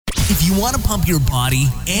If you want to pump your body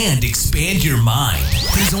and expand your mind,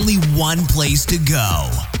 there's only one place to go.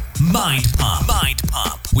 Mind Pump. Mind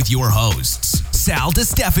Pump with your hosts, Sal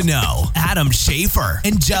DiStefano, Adam Schafer,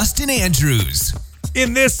 and Justin Andrews.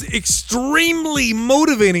 In this extremely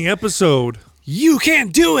motivating episode, you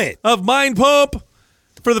can't do it, of Mind Pump,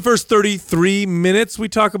 for the first 33 minutes, we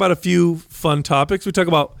talk about a few fun topics. We talk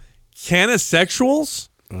about canisexuals.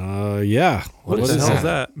 Yeah. What the hell is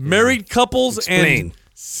that? Married couples and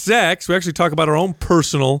sex. We actually talk about our own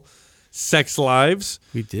personal sex lives.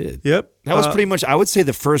 We did. Yep. That was pretty much, I would say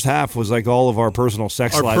the first half was like all of our personal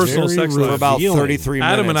sex lives. Our personal sex lives. For about 33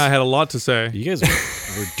 minutes. Adam and I had a lot to say. You guys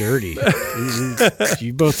were dirty.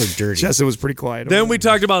 You both are dirty. Justin was pretty quiet. Then we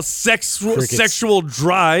talked about sexual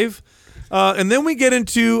drive. And then we get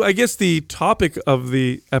into, I guess, the topic of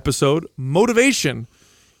the episode, motivation.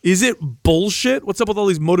 Is it bullshit? What's up with all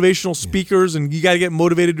these motivational speakers and you got to get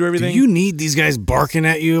motivated to do everything? Do you need these guys barking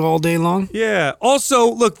at you all day long? Yeah.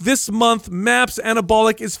 Also, look, this month, MAPS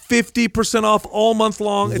Anabolic is 50% off all month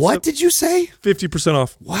long. What did you say? 50%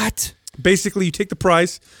 off. What? Basically, you take the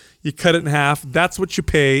price, you cut it in half. That's what you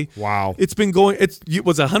pay. Wow. It's been going,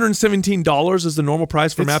 was $117 is the normal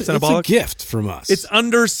price for MAPS Anabolic? It's a gift from us. It's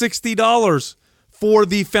under $60 for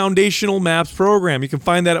the foundational MAPS program. You can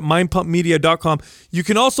find that at mindpumpmedia.com. You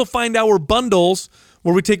can also find our bundles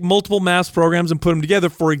where we take multiple MAPS programs and put them together.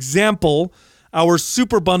 For example, our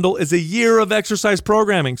super bundle is a year of exercise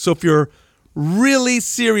programming. So if you're really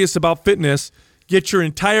serious about fitness, get your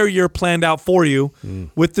entire year planned out for you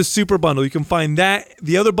with the super bundle. You can find that,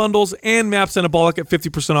 the other bundles, and MAPS Anabolic at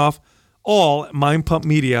 50% off, all at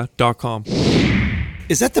mindpumpmedia.com.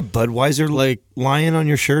 Is that the Budweiser lion on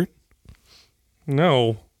your shirt?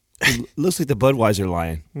 No. It looks like the Budweiser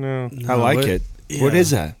lion. No. I like it. Yeah. What is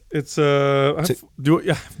that? It's I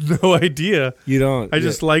have no idea. You don't. I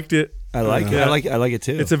just liked it. I like it. I like it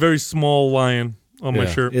too. It's a very small lion on my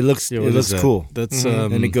shirt. It looks cool. That's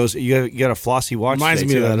and it goes. You got a flossy watch. Reminds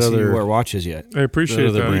me of that other. You wear watches yet? I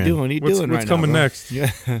appreciate that. What are you doing? What's coming next?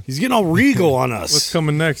 Yeah. He's getting all regal on us. What's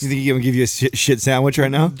coming next? You think he's gonna give you a shit sandwich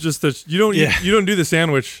right now? Just you don't do the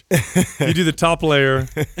sandwich. You do the top layer.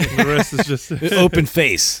 And the rest is just open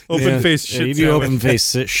face. Open face shit. You do open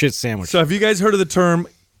face shit sandwich. So have you guys heard of the term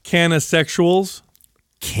canisexuals?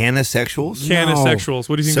 Canisexuals? Canisexuals.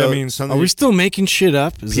 What do you think that means? Are we still making shit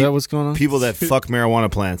up? Is that what's going on? People that fuck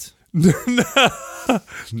marijuana plants.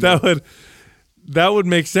 That would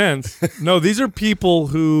make sense. No, these are people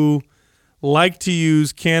who like to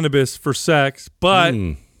use cannabis for sex, but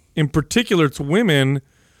in particular, it's women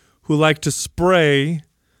who like to spray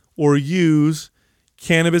or use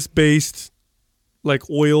cannabis-based like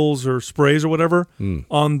oils or sprays or whatever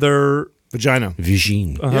on their vagina.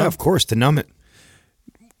 Yeah, of course, to numb it.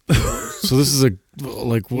 So this is you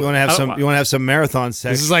want to have some marathon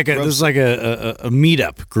sex. This is like a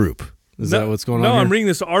meetup group. Is that what's going on? No, here? I'm reading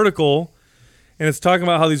this article, and it's talking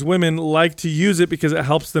about how these women like to use it because it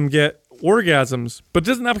helps them get orgasms, but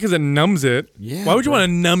not because it numbs it. Yeah, why would you want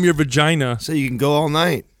to numb your vagina? So you can go all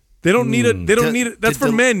night. They don't need it. They don't need it. That's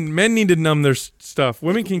for men. Men need to numb their stuff.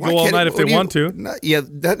 Women can go all night if they want to. Not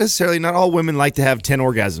necessarily. Not all women like to have 10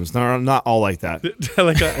 orgasms. Not all like that. I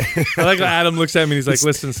like how Adam looks at me and he's like,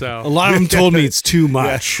 listen, Sal. A lot of them told me it's too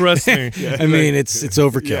much. Trust me. I mean, it's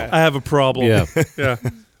overkill. Yeah. I have a problem. Yeah.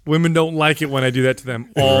 Women don't like it when I do that to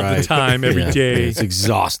them all the time, every day. It's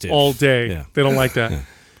exhausting. All day. Yeah. They don't like that. Yeah.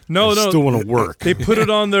 No. Still want to work. They put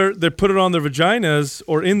it on their vaginas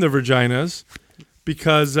or in their vaginas.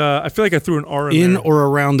 Because I feel like I threw an R in there. Or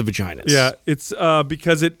around the vaginas. Yeah, it's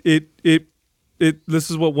because it.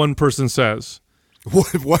 This is what one person says. One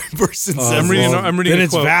person says. I'm reading. Then a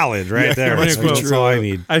it's quote. valid, right there. That's all I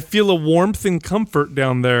need. I feel a warmth and comfort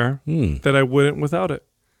down there that I wouldn't without it.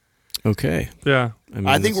 Okay. Yeah.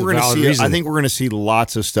 I think we're going to see. I think we're going to see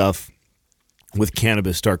lots of stuff with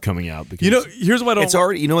cannabis start coming out. Because here's what it's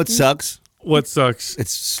already. You know what sucks? What sucks?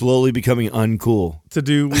 It's slowly becoming uncool to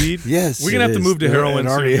do weed. Yes, we're gonna have to move to heroin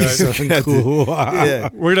soon, guys. Cool. Yeah,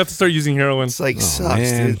 we're gonna have to start using heroin. It's sucks.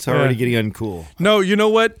 Dude. It's already getting uncool. No, you know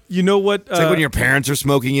what? It's like when your parents are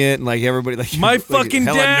smoking it, and like everybody, like my fucking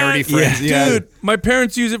hella dad, nerdy friends. Dude. My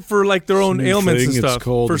parents use it for like their own ailments and stuff,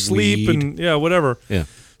 for sleep and whatever. Yeah.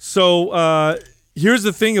 So here's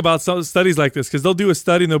the thing about some studies like this, because they'll do a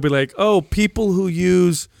study and they'll be like, oh, people who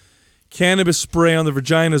use cannabis spray on their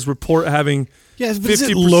vaginas report having 50%. Is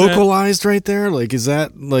it localized right there? Like, is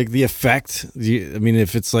that like the effect? I mean,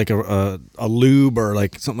 if it's like a lube or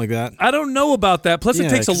like something like that? I don't know about that. Plus, it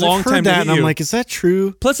takes a long time to hit you. I'm like, is that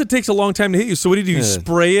true? Plus, it takes a long time to hit you. So what do? You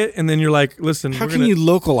spray it, and then you're like, listen. How can you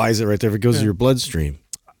localize it right there if it goes to your bloodstream?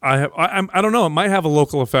 I don't know. It might have a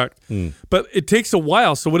local effect, but it takes a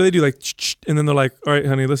while. So what do they do? Like, and then they're like, all right,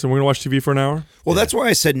 honey, listen, we're gonna watch TV for an hour. Well, that's why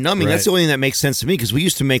I said numbing. Right. That's the only thing that makes sense to me because we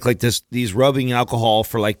used to make like these rubbing alcohol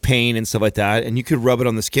for like pain and stuff like that, and you could rub it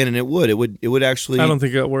on the skin and it would actually. I don't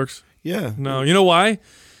think that works. Yeah. No, you know why?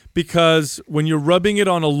 Because when you're rubbing it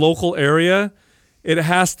on a local area, it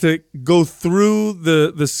has to go through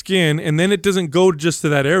the skin, and then it doesn't go just to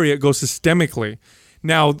that area. It goes systemically.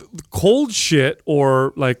 Now, cold shit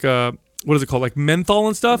or like what is it called? Like menthol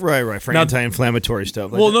and stuff? Right. For anti-inflammatory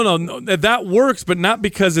stuff. Like Well, no, that works, but not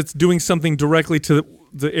because it's doing something directly to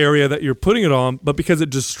the area that you're putting it on, but because it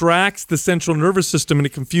distracts the central nervous system and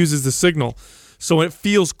it confuses the signal. So it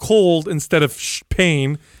feels cold instead of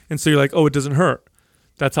pain, and so you're like, oh, it doesn't hurt.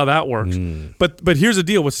 That's how that works. But here's the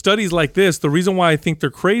deal. With studies like this, the reason why I think they're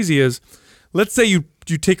crazy is, let's say you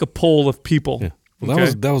take a poll of people. Yeah. Well,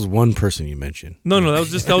 okay? that was one person you mentioned. No, that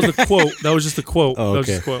was a quote. That was just a quote. Oh,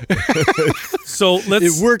 okay. That was just a quote. So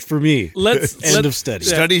It worked for me. End of study.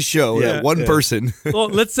 Studies show that one person. Well,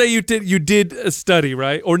 let's say you did a study,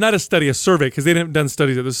 right? Or not a study, a survey, because they didn't done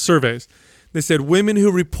studies. It was surveys. They said women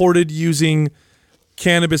who reported using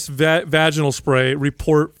cannabis vaginal spray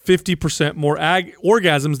report 50% more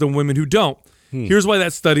orgasms than women who don't. Here's why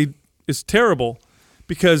that study is terrible.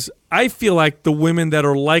 Because I feel like the women that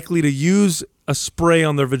are likely to use a spray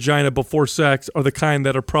on their vagina before sex are the kind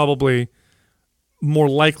that are probably more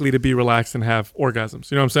likely to be relaxed and have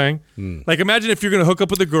orgasms. You know what I'm saying? Like, imagine if you're going to hook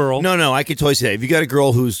up with a girl. No, I can totally see that. If you got a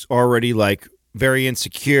girl who's already like very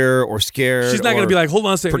insecure or scared, She's not going to be like, hold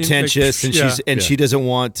on a second. pretentious, and she doesn't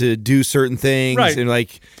want to do certain things, Right. and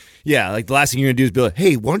like the last thing you're gonna do is be like,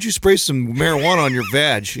 hey, why don't you spray some marijuana on your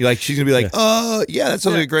vag? Like, she's gonna be like, yeah, that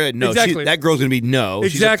sounds like a great idea. No, Exactly. that girl's gonna be no.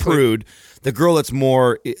 Exactly. She's a prude. The girl that's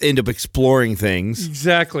more into exploring things,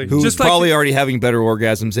 Exactly. who's Just probably already having better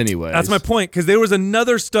orgasms anyway. That's my point, because there was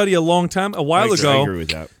another study a while ago I agree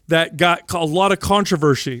with that. got a lot of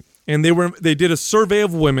controversy, and they did a survey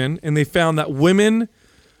of women, and they found that women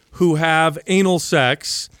who have anal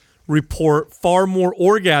sex report far more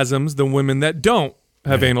orgasms than women that don't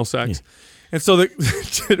have anal sex. And so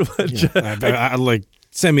I like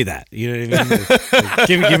send me that. You know what I mean?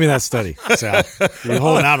 Like, give me that study. Sal. You're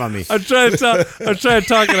holding out on me. I'm trying to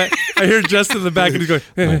talk, and I hear Justin in the back, and he's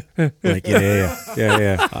going. Like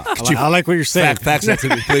yeah. I like what you're saying. Fax that to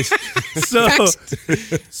me, please.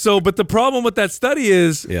 But the problem with that study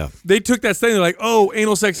is, they took that study and they're like, oh,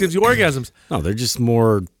 anal sex gives you orgasms. No, they're just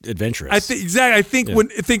more adventurous. I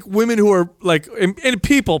think women who are like, and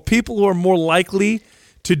people who are more likely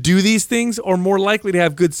to do these things are more likely to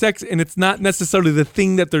have good sex, and it's not necessarily the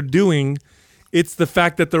thing that they're doing, it's the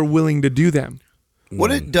fact that they're willing to do them.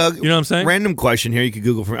 What did Doug? You know what I'm saying? Random question here. You could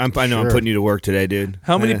Google. I know I'm putting you to work today, dude.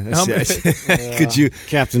 How many? Could you,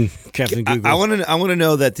 Captain Google? I want to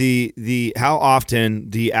know that the how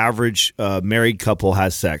often the average married couple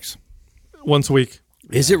has sex. Once a week.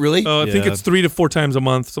 Is it really? I think it's 3 to 4 times a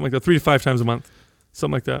month, something like that. 3 to 5 times a month.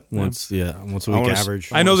 Something like that. Once a week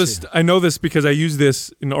average. I know this because I use this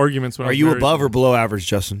in arguments when I was Are you married. above or below average,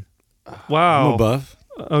 Justin? Wow. I'm above.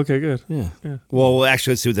 Okay, good. Yeah. Well,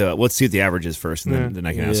 actually, let's see what the average is first, and then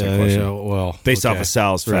I can ask that question. Yeah, well, based off okay. of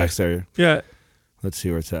Sal's facts there. Yeah. Let's see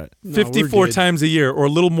where it's at. 54 times a year, or a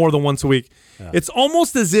little more than once a week. Yeah. It's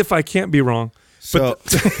almost as if I can't be wrong. So,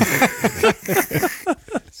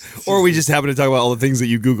 or we just happen to talk about all the things that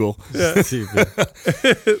you Google. Yeah.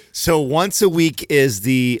 So once a week is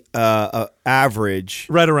the average.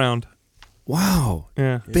 Right around. Wow.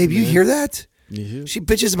 Yeah. Babe, you hear that? She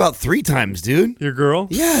bitches about 3 times, dude. Your girl?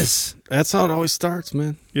 Yes. That's how it always starts,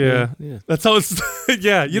 man. Yeah. That's how it's.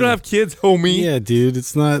 Yeah. You don't have kids, homie. Yeah, dude.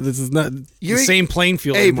 This is not the same playing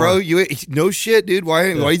field. Hey, anymore. bro. No shit, dude.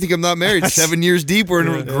 Why do you think I'm not married? 7 years deep. We're in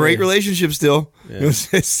a great relationship still.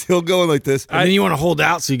 It's still going like this. And then you want to hold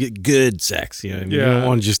out so you get good sex. You know what I mean? You don't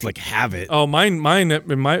want to just like have it. Oh, my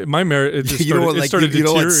marriage. It just started you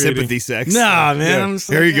don't want deteriorating. sympathy sex. Nah, man. I'm just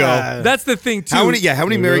there you go. That's the thing too. How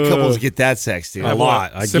many married couples get that sex, dude? A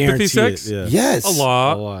lot. I Sympathy guarantee sex? it. Yeah. Yes. A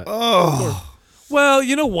lot. Oh. Well,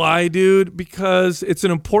 you know why, dude? Because it's an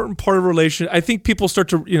important part of a relationship. I think people start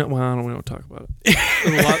to, we don't talk about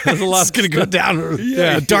it. There's a lot. It's going to go down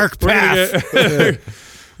a dark path.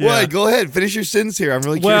 Well, go ahead. Finish your sentence here. I'm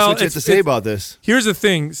really curious what you have to say about this. Here's the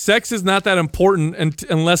thing. Sex is not that important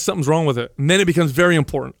unless something's wrong with it. And then it becomes very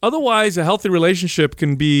important. Otherwise, a healthy relationship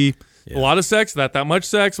can be a lot of sex, not that much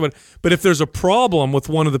sex. But if there's a problem with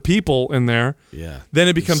one of the people in there, then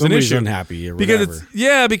it becomes an issue. Unhappy or whatever.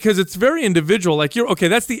 Because it's very individual. Like,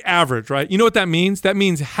 that's the average, right? You know what that means? That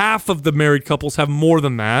means half of the married couples have more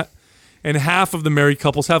than that, and half of the married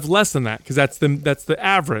couples have less than that, because that's the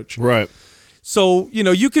average. Right. So,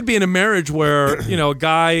 you could be in a marriage where, a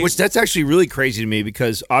guy. Which that's actually really crazy to me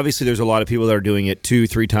because obviously there's a lot of people that are doing it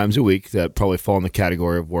 2-3 times a week that probably fall in the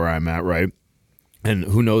category of where I'm at, right? And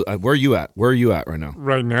who knows, where are you at? Where are you at right now?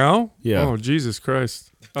 Right now? Yeah. Oh, Jesus Christ.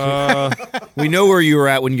 We know where you were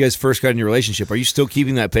at when you guys first got in your relationship. Are you still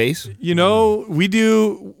keeping that pace?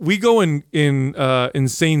 We go in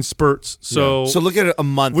insane spurts. So look at a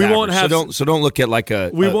month. We average. won't have. So don't look at like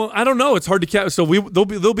a. We won't. I don't know. It's hard to catch. So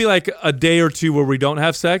there'll be like a day or two where we don't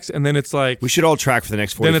have sex, and then it's like We should all track for the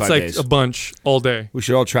next 45 then it's like days. a bunch all day. We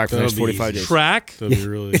should all track for the next That'll be 45 days. Track. That'd be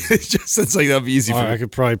really. It's like that'd be easy for I me.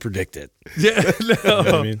 could probably predict it. Yeah. You know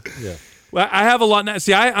what I mean? Yeah. Well, I have a lot now.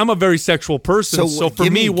 See, I'm a very sexual person, So, so for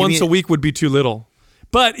give me, me once a- a week would be too little.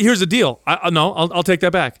 But here's the deal. I'll take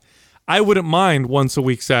that back. I wouldn't mind once a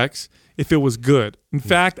week sex if it was good. In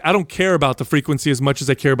fact, I don't care about the frequency as much as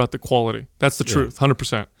I care about the quality. That's the truth,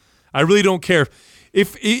 100%. I really don't care.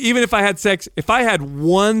 Even if I had sex, if I had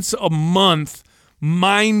once a month,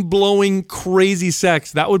 mind-blowing, crazy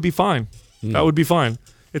sex, that would be fine. That would be fine.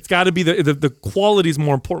 It's got to be the quality is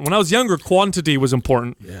more important. When I was younger, quantity was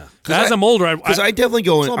important. Yeah. As I'm older, Because I definitely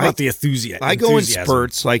go It's in. all about the enthusiasm. I go in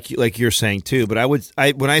spurts, like you're saying too. But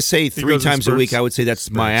when I say 3 goes in times a week, spurts. I would say that's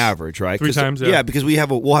my average, right? 3 times, yeah. Yeah, because we'll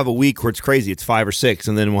have a week where it's crazy, it's 5 or 6,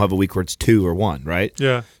 and then we'll have a week where it's 2 or 1, right?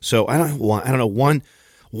 Yeah. So I don't know.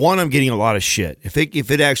 One, I'm getting a lot of shit. If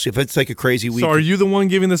it's like a crazy week, So are you the one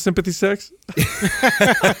giving the sympathy sex?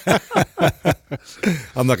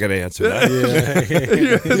 I'm not going to answer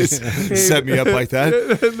that. Set me up like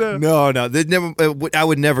that. No. I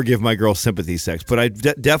would never give my girl sympathy sex, but I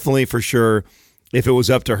definitely for sure, if it was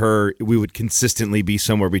up to her, we would consistently be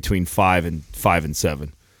somewhere between 5 and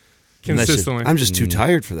 7. And that's Consistently. I'm just too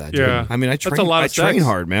tired for that. Dude. Yeah. I mean, I That's train. a lot I of train sex.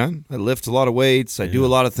 hard, man. I lift a lot of weights. I do a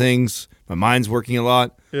lot of things. My mind's working a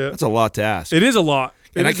lot. Yeah. That's a lot to ask. It is a lot.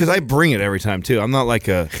 And because I bring it every time too. I'm not like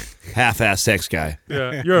a half-ass sex guy.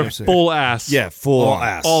 Yeah, you're a full ass. Yeah, full All on.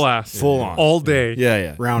 ass. All ass. Full on. All day.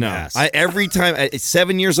 Yeah. Round no. ass. Every time,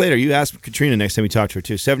 7 years later, you ask Katrina next time you talk to her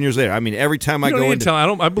too. 7 years later, I mean, every time I You don't go need into, to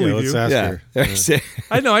tell. I believe let's you. ask yeah, her.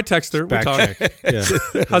 I know. I text her. We Back talk. check. Yeah.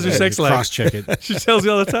 How's your sex life? Cross check it. She tells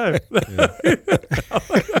you all the time.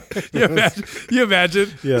 You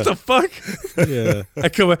imagine? Yeah. What the fuck? Yeah. I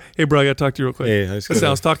come. Hey, bro, I gotta talk to you real quick. Hey, I just Listen, I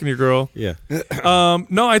gotta- was talking to your girl. Yeah.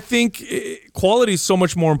 No, I think quality is so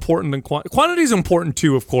much more important than quantity. Quantity is important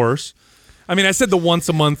too, of course. I mean, I said the once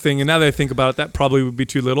a month thing, and now that I think about it, that probably would be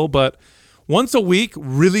too little. But once a week,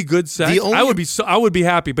 really good sex, I would be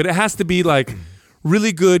happy. But it has to be like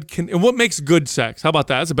really good. And what makes good sex? How about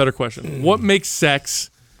that? That's a better question. What makes sex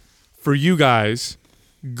for you guys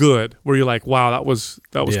good? Where you're like, wow, that was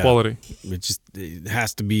Yeah. quality. It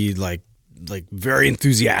has to be like very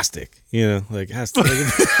enthusiastic, like it has to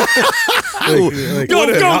Go, like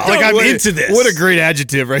I'm what a- into this. What a great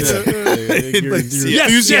adjective right there. your Yes,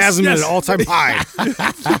 enthusiasm yes, yes. at an all-time high.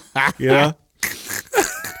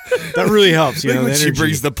 That really helps. Like The when she energy.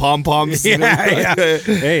 brings the pom poms. yeah.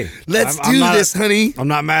 Hey, Let's I'm do not- this, honey. I'm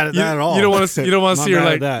not mad at that at all. You don't want to. You don't want to I'm see not her mad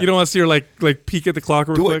like. at that. You don't want to see her like peek at the clock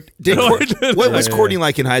real quick. What was Courtney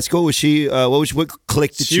like in high school? Was she? What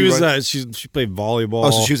clique did She was. run? She played volleyball.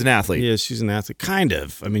 Oh, so she was an athlete. Yeah, she's an athlete. Kind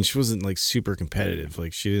of. I mean, she wasn't like super competitive.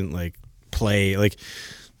 Like she didn't like play. Like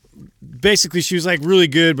basically, she was like really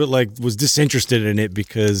good, but like was disinterested in it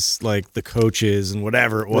because like the coaches and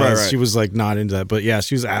whatever it was. Right. She was like not into that. But yeah,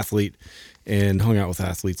 she was an athlete and hung out with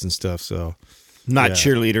athletes and stuff. So Not Yeah.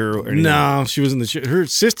 cheerleader or anything. no, she was in her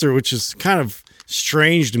sister, which is kind of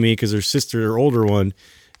strange to me because her sister, her older one,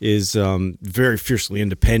 is very fiercely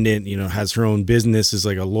independent. Has her own business, is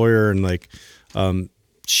like a lawyer, and like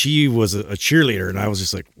she was a cheerleader, and I was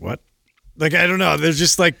just like, what? Like I don't know. There's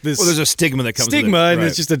just like this. Well, there's a stigma that comes with it. stigma, and Right.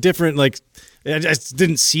 it's just a different like. I just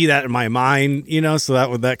didn't see that in my mind,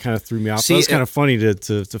 so that kind of threw me off. So See, it was kind of funny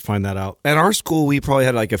to find that out. At our school, we probably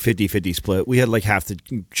had like a 50-50 split. We had like half the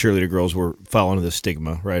cheerleader girls fell under the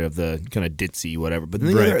stigma, right, of the kind of ditzy whatever. But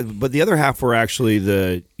then the other half were actually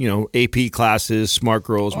the AP classes, smart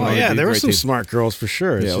girls. Oh yeah, there were some smart girls for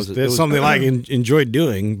sure. It's Yeah, just, it it's was- something I enjoyed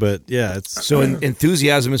doing, but yeah, it's So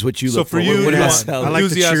enthusiasm is what you So look for you, What you about want I like the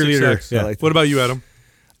enthusiastic cheerleader. sex. Yeah. What about you, Adam?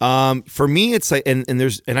 For me, it's like, and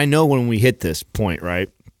I know when we hit this point, right,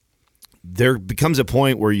 there becomes a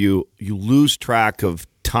point where you lose track of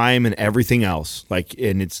time and everything else. Like,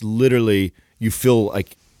 and it's literally, you feel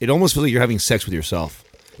like, it almost feels like you're having sex with yourself.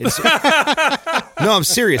 It's, no, I'm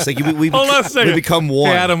serious. Like, we Hold on a second. we become one.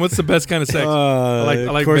 Hey, Adam, what's the best kind of sex? I like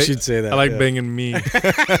of course you'd say that. I like yeah. banging me. in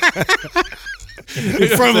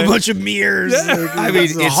front of a bunch of mirrors. I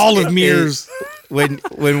mean, a hall of mirrors.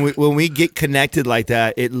 when we get connected like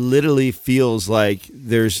that, it literally feels like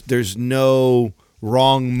there's no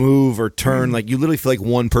wrong move or turn. Like you literally feel like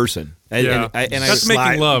one person. And that's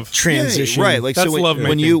making love. Transition. Yeah, right. Like that's so love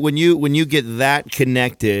when you get that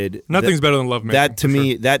connected, Nothing's better than love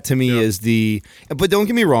making. That to me is the. But don't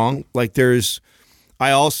get me wrong. Like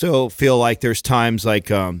I also feel like there's times like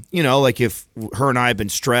like if her and I have been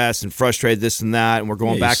stressed and frustrated, this and that, and we're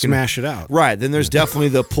going back and smash it out. Right. Then there's definitely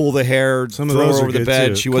the pull the hair, Some throw of those her are over the good, bed.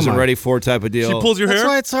 too. She Come wasn't on. ready for it type of deal. She pulls your That's hair.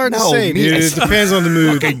 why it's hard to No, say, me- dude. It depends on the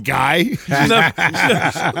mood. Okay, guy.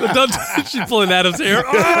 She's pulling Adam's hair.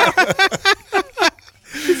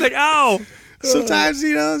 He's like, ow. Sometimes,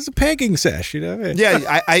 it's a pegging sesh, Yeah.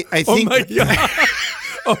 Yeah, I Oh think. my god.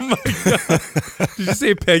 Oh my god. Did you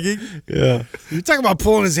say pegging? Yeah. You're talking about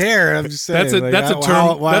pulling his hair. I'm just saying. That's a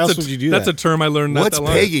term. Why that's else would you do That's that? a term I learned. Not What's that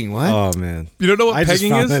long. pegging? What? Oh, man. You don't know what I just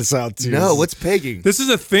pegging found is? this out, too. No, what's pegging? This is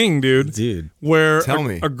a thing, dude. Dude. Where Tell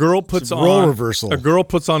me. a girl puts a on role reversal. A girl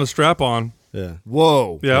puts on a strap on. Yeah.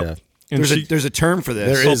 Whoa. Yep. Yeah. And There's a term for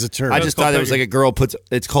this. There is a term. I It's just called thought it was like pegging. a girl puts.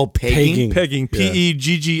 It's called pegging. Pegging. Pegging. Yeah.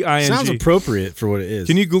 Pegging. Sounds appropriate for what it is.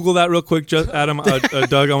 Can you Google that real quick, Adam?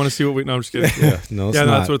 Doug, I want to see what we. No, I'm just kidding. Yeah. No, it's yeah,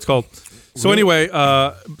 not. that's what it's called. So anyway,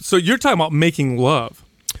 so you're talking about making love.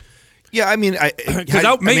 Yeah, I mean, I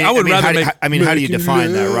would rather make. how do you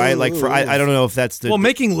define that, right? Like I don't know if that's the. Well,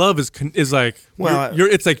 making love is like. Well,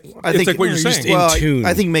 it's like I it's think like what you're you're just saying. in tune.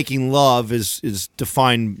 I think making love is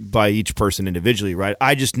defined by each person individually, right?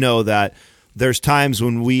 I just know that there's times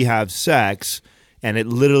when we have sex and it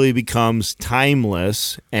literally becomes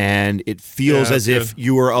timeless and it feels Yeah, as that's if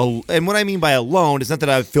you were and what I mean by alone is not that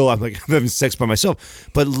I feel I'm like I'm having sex by myself,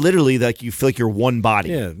 but literally like you feel like you're one body.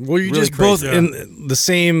 Yeah. Well, you're Really just crazy. both in the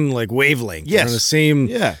same wavelength. Yes. The same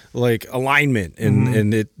Yeah. alignment,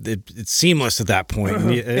 and it's seamless at that point.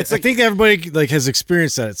 And I think everybody has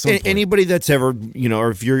experienced that at some point. Anybody that's ever,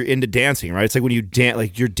 or if you're into dancing, right? It's like when you dance,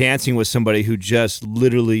 like you're dancing with somebody who just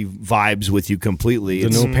literally vibes with you completely. The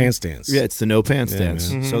It's- no pants dance. Yeah, it's the no pants Yeah,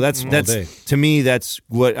 dance. man. So that's day. to me, that's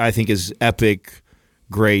what I think is epic,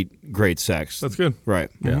 great sex. That's good. Right.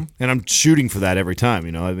 Yeah. And I'm shooting for that every time.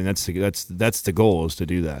 I mean, that's the goal is to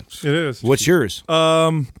do that. It is. What's yours?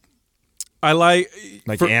 I like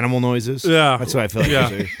Animal noises. Yeah. That's what I feel like.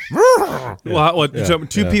 Yeah. Well, what? Yeah. So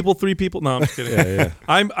 2 people, 3 people? No, I'm just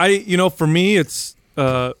kidding. For me, it's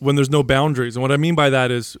when there's no boundaries, and what I mean by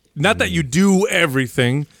that is not that you do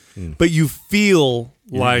everything, but you feel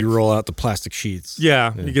like you roll out the plastic sheets.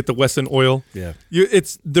 Yeah, you get the Wesson oil. Yeah.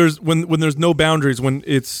 When there's no boundaries, when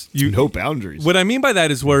it's you. No boundaries. What I mean by that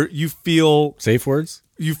is where you feel Safe words?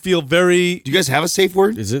 very. Do you guys have a safe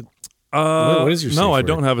word? Is it? What is your no, safe I word?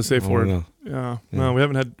 don't have a safe Oh, word. no. Yeah, no, we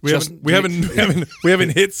haven't Just- we haven't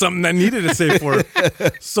hit something that needed a safe word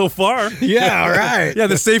so far. Yeah, all right. Yeah,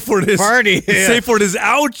 the safe word is Party, The yeah. safe word is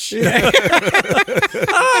ouch. I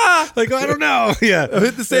don't know. Yeah.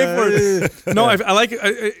 Hit the safe word. No, I like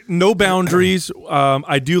no boundaries.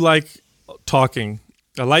 I do like talking.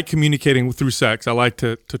 I like communicating through sex. I like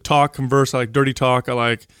to talk, converse. I like dirty talk. I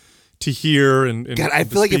like to hear and God, I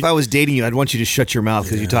feel like if I was dating you, I'd want you to shut your mouth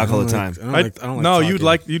because you talk all the time. I don't like no, talking. you'd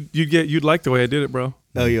like the way I did it, bro.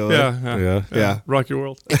 Oh, you would? Yeah. Rock your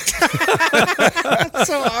world.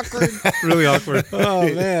 so awkward. Really awkward. Oh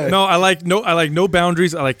man. No, I like no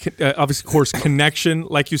boundaries. I like obviously, of course, connection,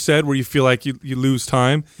 like you said, where you feel like you lose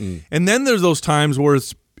time, and then there's those times where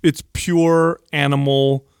it's pure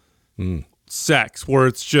animal sex, where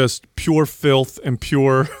it's just pure filth and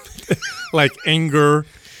pure like anger.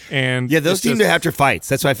 And Yeah, those it's seem just- to have to fights.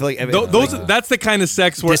 That's why I feel like that's the kind of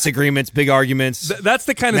sex where disagreements, big arguments, that's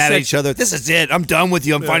the kind of mad at sex. each other. This is it. I'm done with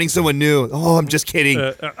you. I'm finding someone new. Oh, I'm just kidding.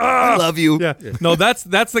 I love you. Yeah. No, that's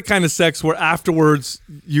the kind of sex where afterwards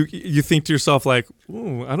you think to yourself like,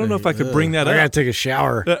 ooh, I don't know if I could bring that I gotta up. take a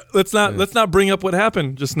shower. Let's not bring up what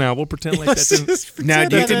happened just now. We'll pretend like that didn't. Now,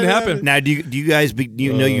 That didn't happen. Now, do you guys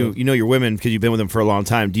you know your women because you've been with them for a long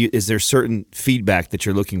time? Is there certain feedback that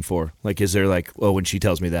you're looking for? Like, is there like, oh, when she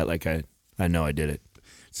tells me that, like I know I did it.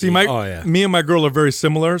 See, Oh, yeah. me and my girl are very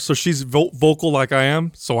similar. So she's vocal like I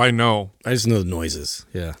am. So I know. I just know the noises.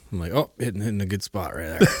 Yeah. I'm like, oh, hitting a good spot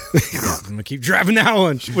right there. Yeah, I'm gonna keep driving that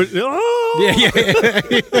one. Oh! Yeah.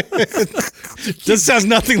 This sounds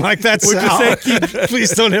nothing like that Would you sound. say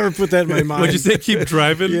Please don't ever put that in my mind. Would you say keep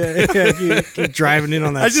driving? Yeah, keep driving in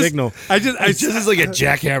on that signal. I just is like a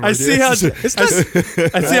jackhammer. I see how. I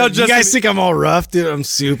see how You Justin. guys think I'm all rough, dude? I'm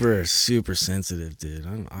super, super sensitive, dude.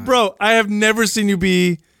 Bro, I have never seen you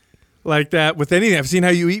be like that with anything. I've seen how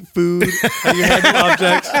you eat food, how you handle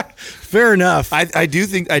objects. Fair enough. I do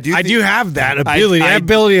have that ability. That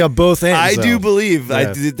ability of both ends. I do believe.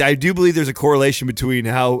 Yeah. I do believe there's a correlation between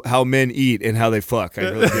how men eat and how they fuck. I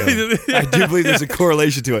really do. I do believe there's a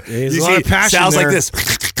correlation to it. There's You a lot of passion sounds there. like this.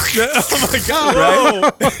 Oh my god!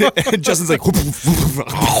 Right? And Justin's like,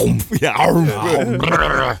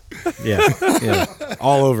 Yeah.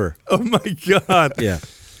 All over. Oh my god! Yeah.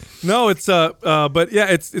 No, it's but yeah,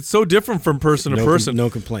 it's so different from person to person. No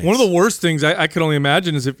complaints. One of the worst things I can only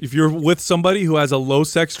imagine is if you're with somebody who has a low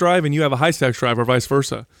sex drive and you have a high sex drive, or vice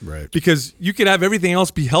versa. Right. Because you could have everything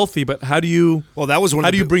else be healthy, but how do you? Well, that was one.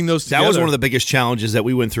 How do you bring those together? That was one of the biggest challenges that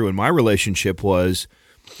we went through in my relationship was,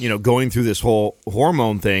 going through this whole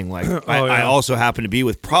hormone thing. Like, I also happen to be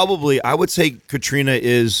with probably, I would say Katrina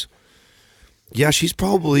is, she's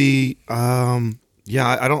probably, I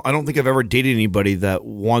don't think I've ever dated anybody that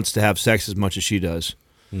wants to have sex as much as she does.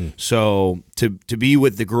 So to be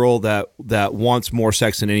with the girl that wants more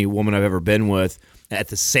sex than any woman I've ever been with at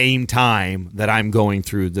the same time that I'm going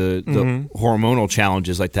through the hormonal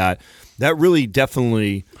challenges like that really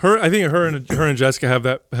definitely I think her and Jessica have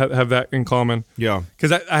that in common. Yeah.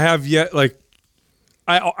 Because I have yet like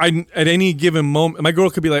I at any given moment my girl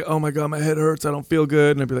could be like, oh my god, my head hurts, I don't feel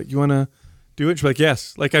good, and I'd be like, you wanna do it? She'd be like,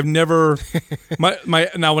 yes. Like I've never my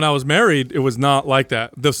now when I was married, it was not like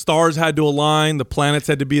that. The stars had to align, the planets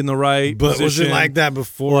had to be in the right But position. was it like that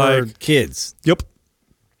before kids? Yep.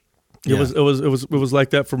 It Yeah. was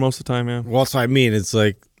like that for most of the time, man. Well, that's what I mean. It's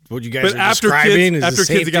like what you guys But are after describing kids- is after the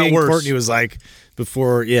same kids, it got thing worse. Courtney was like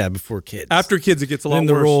before kids. After kids, it gets a lot then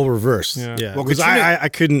the worse. role reversed. Yeah. Yeah. Well, Because Katrina- I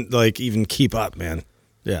couldn't like even keep up, man.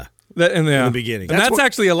 Yeah. In the beginning. And that's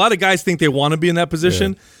actually a lot of guys think they want to be in that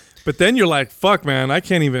position, but then you're like, fuck, man, I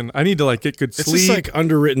can't even. I need to like get good It's sleep. just like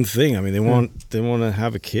underwritten thing. I mean, they want to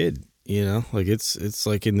have a kid. Like it's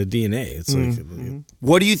like in the DNA. It's like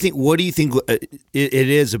What do you think it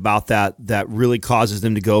is about that really causes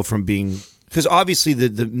them to go from being, because obviously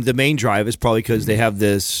the main drive is probably because they have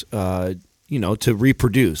this to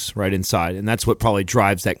reproduce right inside, and that's what probably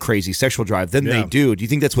drives that crazy sexual drive. Then they do. Do you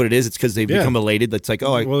think that's what it is? It's because they become elated. That's like,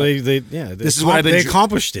 this is what I've been. They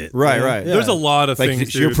accomplished it. Right. Yeah. There's a lot of Like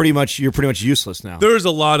things. you're Dude. pretty much useless now. There's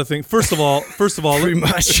a lot of things. First of all, Pretty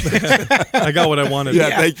much. I got what I wanted. Yeah,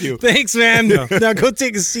 thank you. Thanks, man. Now go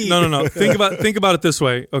take a seat. No. Think about it this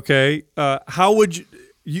way, okay? How would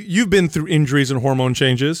you've been through injuries and hormone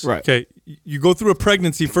changes, Right. Okay, you go through a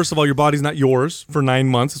pregnancy. First of all, your body's not yours for 9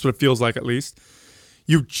 months. That's what it feels like, at least.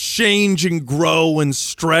 You change and grow and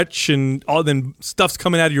stretch, and all then stuff's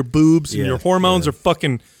coming out of your boobs, and your hormones are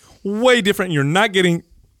fucking way different. You're not getting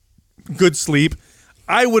good sleep.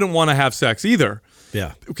 I wouldn't want to have sex either.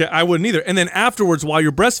 Yeah. Okay, I wouldn't either. And then afterwards, while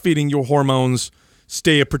you're breastfeeding, your hormones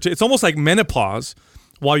stay it's almost like menopause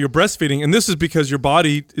while you're breastfeeding, and this is because your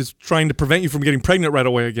body is trying to prevent you from getting pregnant right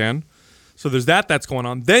away again. So there's that's going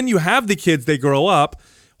on. Then you have the kids, they grow up.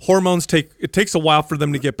 Hormones it takes a while for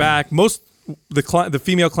them to get back. Most the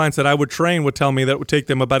female clients that I would train would tell me that it would take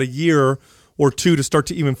them about a year or two to start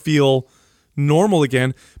to even feel normal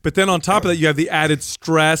again. But then on top of that, you have the added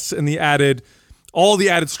stress and all the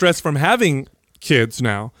added stress from having kids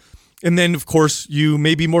now. And then, of course, you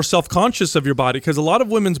may be more self-conscious of your body, because a lot of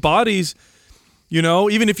women's bodies,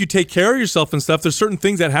 even if you take care of yourself and stuff, there's certain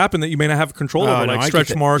things that happen that you may not have control over, like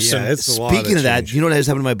stretch marks. Yeah, and it's a lot Speaking of that, change. you know what has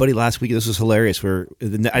happened to my buddy last week? This was hilarious. I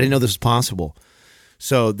didn't know this was possible.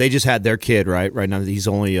 So they just had their kid, right? Right now he's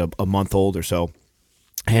only a month old or so.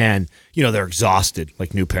 And, they're exhausted,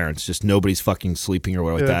 like new parents. Just nobody's fucking sleeping or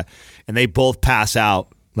whatever like that. And they both pass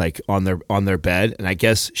out like on their bed. And I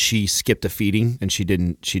guess she skipped a feeding and she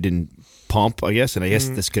didn't pump, I guess. And I guess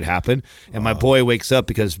this could happen. And my boy wakes up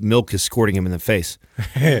because milk is squirting him in the face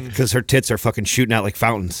because her tits are fucking shooting out like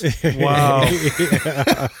fountains. Wow.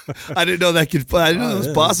 I didn't know that it was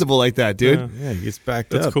possible like that, dude. Yeah, he gets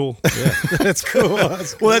backed That's up. cool. Yeah, that's cool.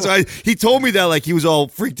 That's cool. Well, that's why he told me that like he was all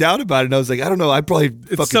freaked out about it. And I was like, I don't know. I probably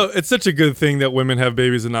It's such a good thing that women have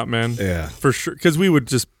babies and not men. Yeah. For sure. Because we would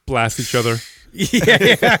just blast each other.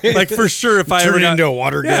 yeah. Like, for sure, if I Turn ever got into a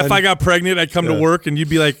water gun. if I got pregnant, I'd come to work and you'd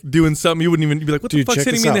be like doing something. You wouldn't even, you'd be like, what Dude, the fuck's check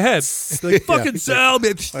hitting this me in the out. head? It's like, fucking Sal,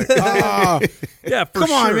 bitch. Yeah, for Come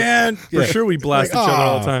sure. on, man. For sure, we blast Like, each other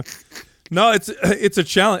all the time. No, it's a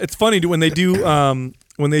challenge. It's funny when they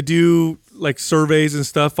do like surveys and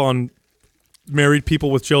stuff on married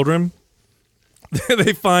people with children.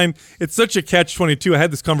 They find it's such a catch-22. I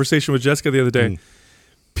had this conversation with Jessica the other day.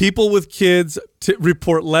 People with kids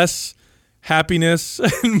report less happiness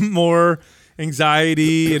and more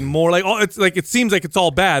anxiety and more like it seems like it's all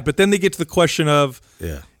bad. But then they get to the question of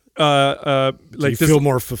like you this, feel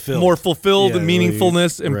more fulfilled. and Yeah,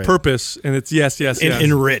 meaningfulness and right. purpose, and it's yes,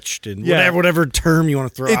 enriched, and Yeah. whatever term you want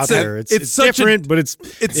to throw out there. It's such different, but it's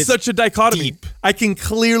such a dichotomy. deep. I can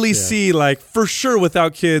clearly see, like, for sure,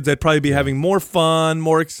 without kids, I'd probably be having more fun,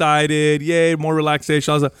 more excited, yay, more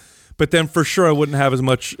relaxation, all that stuff. But then for sure, I wouldn't have as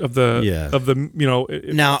much of the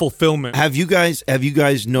Now, fulfillment. Have you guys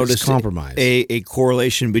noticed compromise. a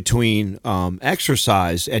correlation between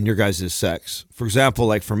exercise and your guys' sex? For example,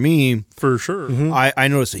 like for me, For sure. I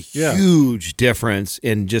notice a huge difference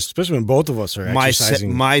in just especially when both of us are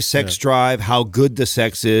exercising. my sex drive, how good the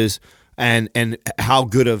sex is, and how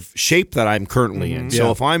good of shape that I'm currently in. So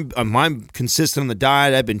Yeah. if I'm consistent on the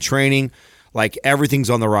diet, I've been training, like everything's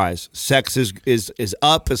on the rise. Sex is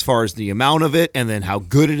up as far as the amount of it, and then how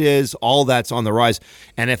good it is, all that's on the rise.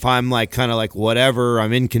 And if I'm like kind of like whatever,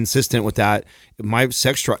 I'm inconsistent with that, my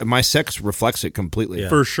sex reflects it completely.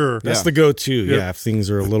 For sure. That's the go-to. Yeah, if things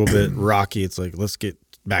are a little bit rocky, it's like, let's get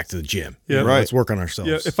back to the gym. Yeah. You know, Right. Let's work on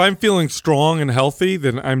ourselves. Yeah, if I'm feeling strong and healthy,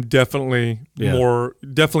 then I'm definitely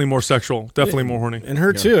more sexual, definitely more horny. And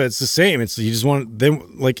her too. It's the same. It's you just want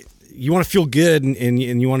them like you want to feel good and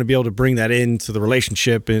you want to be able to bring that into the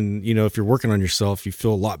relationship. And you know, if you're working on yourself, you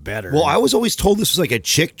feel a lot better. Well, I was always told this was like a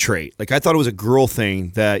chick trait. Like I thought it was a girl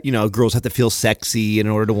thing that, you know, girls have to feel sexy in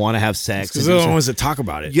order to want to have sex. because they're the ones that talk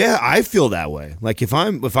about it. Yeah, I feel that way. Like if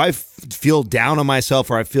I feel down on myself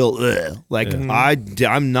or I feel like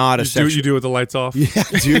I'm not a Do what sexual. you do with the lights off. Yeah,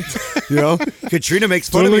 dude. You know, Katrina makes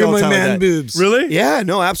fun Don't of me look all at the my time. man with that. boobs. Really? Yeah,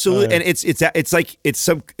 no, absolutely. And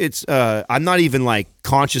it's I'm not even like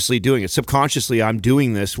consciously doing it. Subconsciously, I'm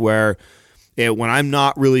doing this where when I'm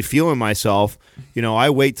not really feeling myself, you know, I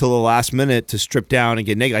wait till the last minute to strip down and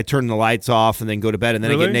get naked. I turn the lights off and then go to bed, and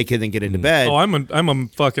then I Really? get naked and then get into bed. Oh, I'm a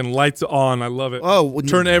fucking lights on. I love it.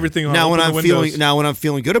 Turn everything on. Now when open I'm the windows. when I'm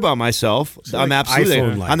feeling good about myself, I'm like absolutely.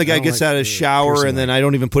 iPhone light. I'm the guy I who don't gets like out of the shower piercing and then I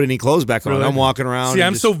don't even put any clothes back on. Really? I'm walking around. See, and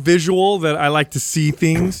I'm just- so visual that I like to see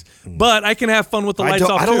things, but I can have fun with the lights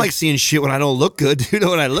off. I don't too. like seeing shit when I don't look good, dude.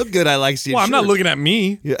 When I look good, I like seeing. Well, I'm not shit. looking at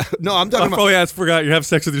me. Yeah, no, I'm talking about. Oh yeah, I forgot you have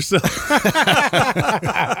sex with yourself.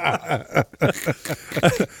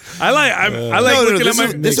 I like No, looking at my.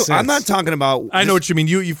 Makes I'm sense. not talking about. I know what you mean.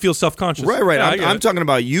 You feel self conscious. Right. Yeah, I get I'm it. talking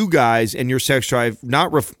about you guys and your sex drive,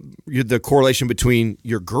 not the correlation between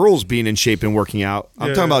your girls being in shape and working out. I'm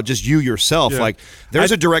Yeah. talking about just you yourself. Yeah. Like,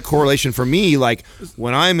 there's a direct correlation for me. Like,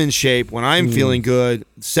 when I'm in shape, when I'm feeling good,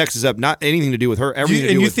 sex is up. Not anything to do with her. Everything to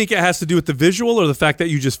do And you with. think it has to do with the visual or the fact that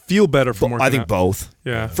you just feel better from working I think out? both.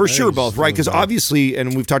 Yeah. For sure, think both, it's right? Because both. obviously,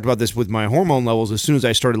 and we've talked about this with my hormone levels, as soon as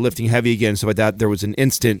I started lifting heavy again, stuff like that, there was an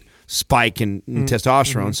instant spike in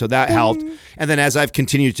testosterone. So that helped. And then as I've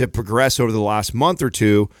continued to progress over the last month or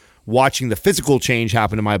two, watching the physical change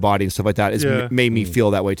happen in my body and stuff like that has Yeah. made me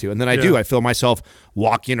feel that way too. And then I do. I feel myself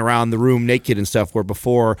walking around the room naked and stuff, where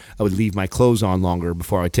before I would leave my clothes on longer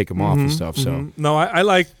before I would take them off and stuff. So No, I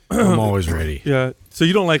like. I'm always ready. Yeah. So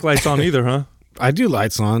you don't like lights on either, huh? I do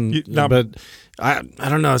lights on, but I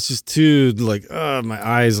don't know. It's just too like my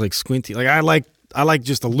eyes like squinty. Like I like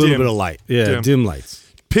just a little Dim. bit of light. Yeah, Dim. dim lights.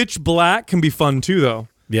 Pitch black can be fun too, though,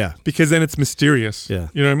 Yeah. because then it's mysterious. Yeah.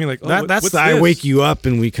 You know what I mean? Like That's what's the I this? wake you up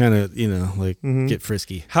and we kind of, get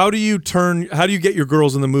frisky. How do you get your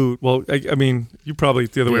girls in the mood? Well, I mean, you probably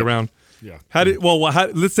the other way around. Yeah.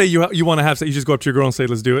 Let's say you want to have sex. You just go up to your girl and say,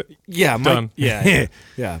 "Let's do it." yeah, Done. Yeah.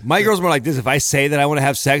 My girl's more like this. If I say that I want to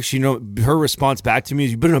have sex, her response back to me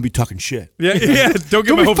is, "You better not be talking shit." Yeah, yeah. Don't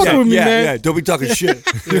get my be hopes fucking up. with me, yeah, man. yeah, don't be talking shit.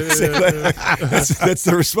 that's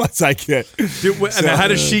the response I get. And how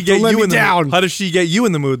does she get Don't let you me in the down. mood? How does she get you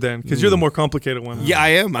in the mood then? Because you're the more complicated one. Yeah, I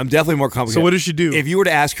am. I'm definitely more complicated. So what does she do? If you were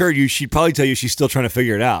to ask her, she'd probably tell you she's still trying to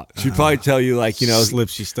figure it out. She'd probably tell you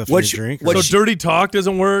Slips you stuff in what your drink. what So she- dirty talk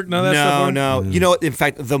doesn't work. None of that stuff works? no. You know, in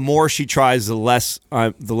fact, the more she tries, the less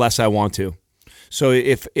I want to. So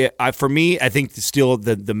for me, I think still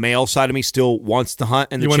the male side of me still wants to hunt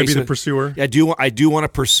and You want to be the pursuer. I do want to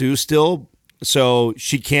pursue still. So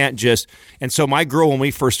she can't just. And so my girl, when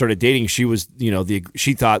we first started dating, she was,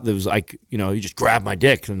 she thought that was like, you just grab my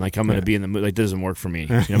dick and like I'm going to be in the mood. Like, doesn't work for me. You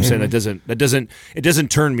know what I'm saying? It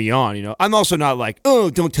doesn't turn me on. I'm also not like,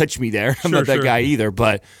 oh, don't touch me there. I'm not that Sure. guy either.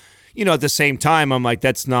 But at the same time, I'm like,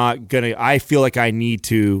 that's not gonna. I feel like I need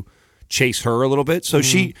to chase her a little bit. So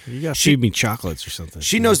You got to feed me chocolates or something.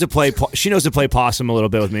 she knows to play. She knows to play possum a little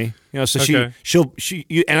bit with me. You know, so Okay.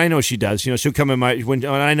 and I know she does. You know, she'll come in when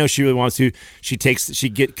I know she really wants to. She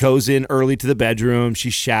goes in early to the bedroom. She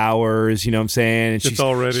showers. You know what I'm saying? And It's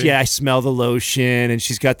all ready. Yeah, I smell the lotion, and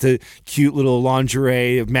she's got the cute little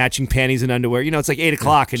lingerie of matching panties and underwear. You know, it's like 8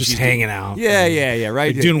 o'clock, and Just she's hanging out. Yeah,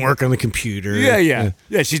 right. Like doing work on the computer. Yeah.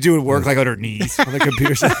 She's doing work like on her knees on the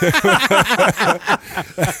computer.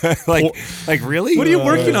 like really? What are you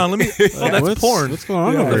working on? Let me. Oh, that's porn. What's going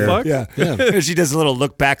on What over the there? fuck? Yeah. And she does a little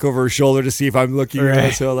look back over her shoulder to see if I'm looking.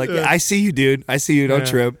 Right. So like, I see you, dude. I see you. Don't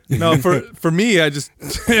trip. No, for me, I just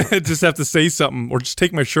just have to say something or just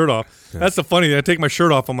take my shirt off. That's the funny thing. I take my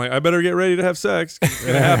shirt off. I'm like, I better get ready to have sex. It's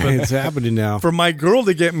gonna happen. It's happening now. For my girl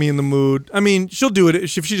to get me in the mood, I mean, she'll do it if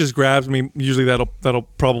she just grabs me. Usually that'll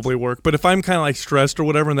probably work. But if I'm kind of like stressed or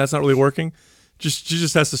whatever, and that's not really working, she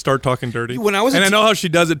just has to start talking dirty. When I was I know how she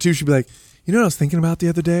does it too. She'd be like, you know what I was thinking about the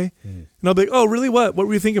other day? And I'll be like, oh, really? What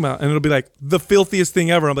were you thinking about? And it'll be like the filthiest thing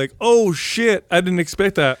ever. I'm like, oh shit, I didn't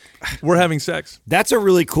expect that. We're having sex. That's a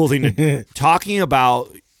really cool thing. Talking about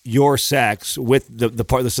your sex with the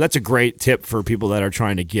partner. So that's a great tip for people that are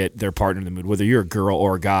trying to get their partner in the mood. Whether you're a girl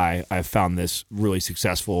or a guy, I've found this really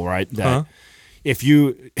successful. Right? That if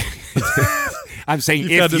you, I'm saying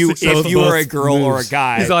if you are a girl or a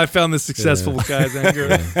guy, He's all, I found this successful with guys and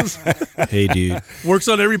girls. Hey, dude. Works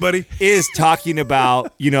on everybody. is talking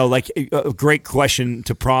about, you know, like a great question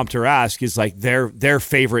to prompt or ask is like their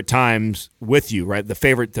favorite times with you, right?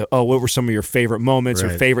 What were some of your favorite moments or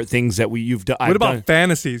Right. favorite things that you've done? What about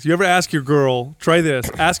fantasies? You ever ask your girl, try this,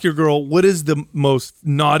 ask your girl, what is the most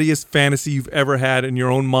naughtiest fantasy you've ever had in your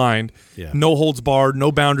own mind? Yeah. No holds barred,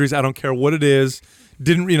 no boundaries, I don't care what it is.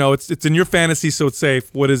 It's in your fantasy, so it's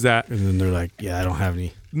safe. What is that? And then they're like, yeah, I don't have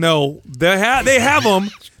any. No, they have them.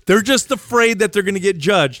 They're just afraid that they're going to get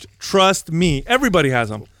judged. Trust me. Everybody has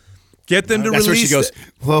them. Get them to That's where she release. goes,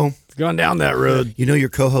 well, It's gone down that road. you know your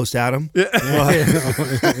co-host Adam?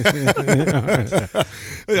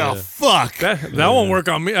 Oh, fuck. That won't work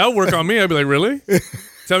on me. That'll work on me. I'd be like, really?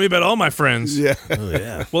 Tell me about all my friends. Yeah. Oh,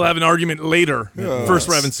 yeah. We'll have an argument later. First,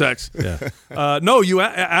 we're having sex. Yeah. No, you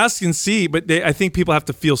ask and see, but I think people have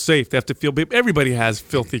to feel safe. They have to feel. Everybody has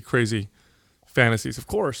filthy, crazy fantasies, of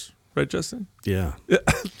course, right, Justin? Yeah.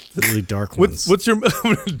 Really dark What's ones. your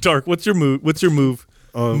dark? What's your move? What's your move?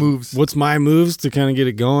 Moves. What's my moves to kind of get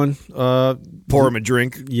it going? Pour him a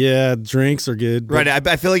drink. Yeah, drinks are good. but- Right,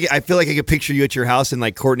 I feel like I could picture you at your house and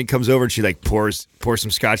like Courtney comes over and she like pours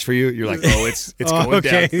some scotch for you. You're like, oh, it's going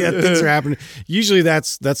okay, down. yeah, things are happening. Usually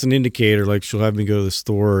that's an indicator. Like she'll have me go to the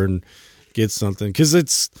store and get something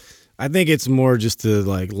because I think it's more just to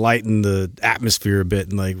like lighten the atmosphere a bit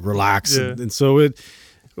and like relax. Yeah. And so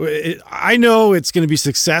I know it's going to be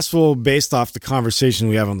successful based off the conversation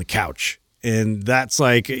we have on the couch. And that's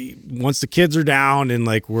like once the kids are down and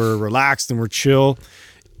like we're relaxed and we're chill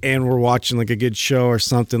and we're watching like a good show or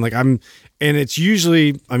something and it's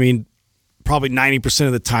usually, I mean, probably 90%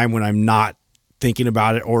 of the time when I'm not thinking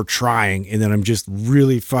about it or trying and then I'm just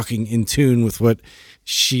really fucking in tune with what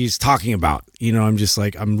she's talking about. You know, I'm just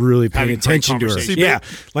like, I'm really paying Having great attention to her. conversation. Yeah.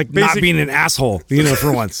 Like not being an asshole, you know,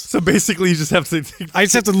 for once. So basically, you just have to. I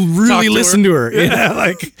just have to really to listen her. to her, yeah,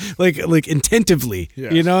 like attentively,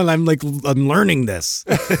 you know. And I'm learning this,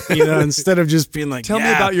 you know, instead of just being like, Tell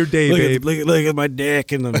me about your day, babe. Look at my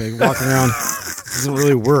dick, and I'm like walking around. It doesn't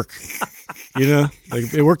really work, you know.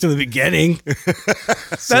 Like it worked in the beginning.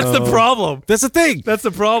 That's the problem. That's the thing. That's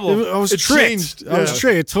the problem. I was It tricked. changed. I was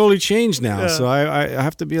tricked. It totally changed now. Yeah. So I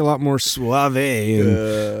have to be a lot more suave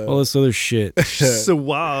and all this other shit. So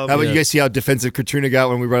wow. How about you guys see how defensive Katrina got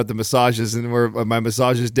when we brought up the massages and where my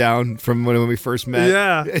massage is down from when we first met?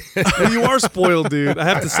 Yeah. You are spoiled, dude. I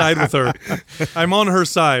have to side with her. I'm on her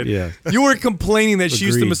side. Yeah. You were complaining that she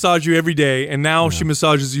used to Agreed. massage you every day, and now she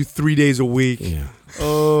massages you 3 days a week. Yeah.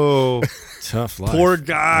 Oh, Tough life. poor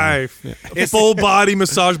guy. Full body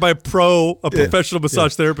massage by a professional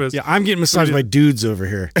massage therapist. Yeah, I'm getting massaged by dudes over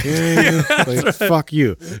here. Like, fuck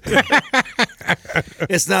you.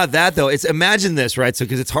 It's not that though. It's imagine this, right? So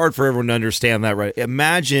because it's hard for everyone to understand that, right?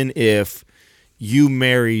 Imagine if you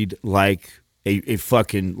married like a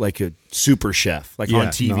fucking like a super chef, like on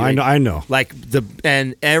TV. No, I know. Like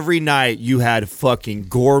and every night you had a fucking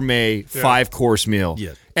gourmet 5-course meal.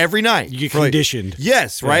 Yeah. Every night You get For like- conditioned.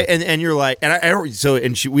 yes, right. And you're like, and I don't. So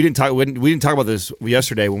we didn't talk about this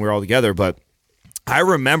yesterday when we were all together, but I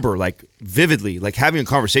remember like vividly like having a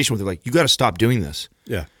conversation with her, like you got to stop doing this.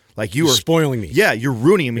 Yeah. Like you are spoiling me. Yeah, you're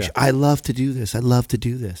ruining me. Yeah. I love to do this. I love to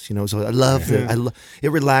do this. You know, so I love it. It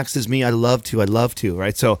relaxes me. I love to.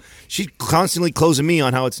 Right. So she's constantly closing me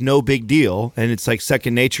on how it's no big deal, and it's like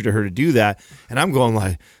second nature to her to do that. And I'm going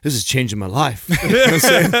like, this is changing my life. You know what I'm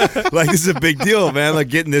saying? Like this is a big deal, man. Like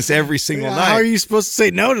getting this every single night. How are you supposed to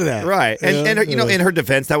say no to that? Right. And her, you know, in her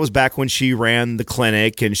defense, that was back when she ran the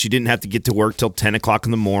clinic and she didn't have to get to work till 10 o'clock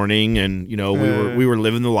in the morning. And, you know, we were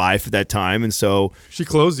living the life at that time. And so She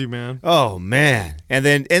closed you, man. oh man. And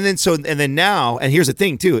then now, and here's the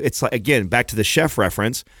thing too, it's like, again, back to the chef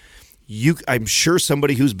reference. I'm sure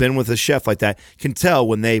somebody who's been with a chef like that can tell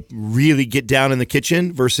when they really get down in the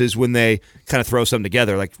kitchen versus when they kind of throw something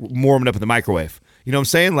together, like warm it up in the microwave. You know what I'm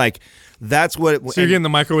saying? Like that's what. So you're getting the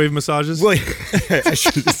microwave massages? Well, I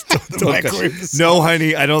should just no,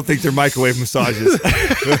 honey, I don't think they're microwave massages.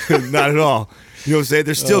 Not at all. You know what I'm saying?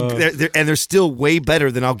 They're still they're still way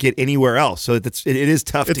better than I'll get anywhere else. So it is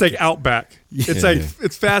tough. It's like Outback. It's like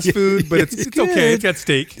it's fast food, but it's okay. It's got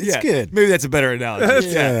steak. It's good. Maybe that's a better analogy.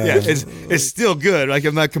 Yeah. It's still good. Like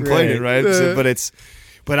I'm not complaining, right? So,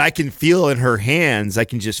 but I can feel in her hands. I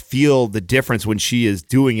can just feel the difference when she is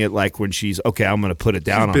doing it. Like when she's okay, I'm going to put it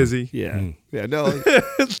down. She's busy. Yeah. No,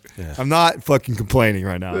 I'm not fucking complaining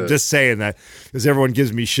right now. I'm just saying that because everyone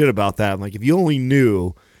gives me shit about that. I'm like, if you only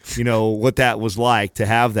knew. You know what that was like to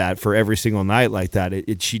have that for every single night like that.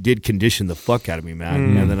 She did condition the fuck out of me,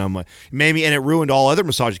 man. And then I'm like, maybe, and it ruined all other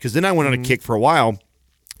massages because then I went on a kick for a while.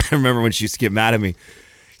 I remember when she used to get mad at me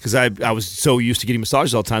because I was so used to getting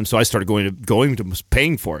massages all the time, so I started going to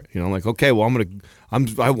paying for it. You know, like okay, well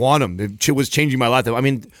I want them. It was changing my life. I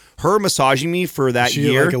mean, her massaging me for that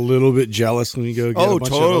year, like a little bit jealous when you go get a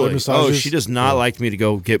bunch of other massages. She does not like me to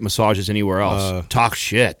go get massages anywhere else. Talk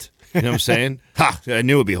shit. You know what I'm saying? Ha! I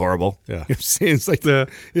knew it'd be horrible. Yeah. You know what I'm saying? It's like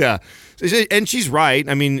yeah. And she's right.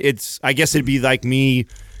 I mean, I guess it'd be like me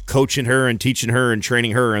coaching her and teaching her and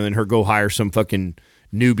training her, and then her go hire some fucking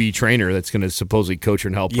newbie trainer that's going to supposedly coach her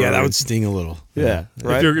and help her. Yeah, that would sting a little. Yeah.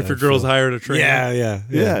 Right? If your girl's hired a trainer.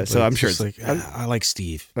 Yeah. So I'm sure it's like I like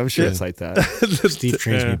Steve. I'm sure it's like that. Steve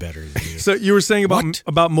trains me better than you. So you were saying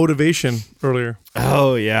about motivation earlier.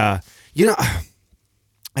 Oh yeah. You know,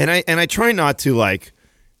 and I try not to like.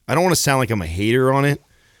 I don't want to sound like I'm a hater on it,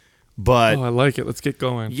 but I like it. Let's get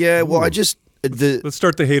going. Yeah, well, Let's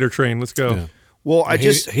start the hater train. Let's go. Yeah. Well,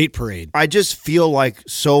 hate parade. I just feel like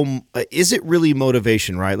is it really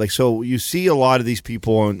motivation, right? Like, so you see a lot of these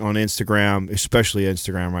people on Instagram, especially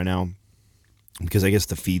Instagram right now, because I guess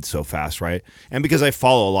the feed's so fast, right? And because I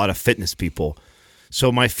follow a lot of fitness people.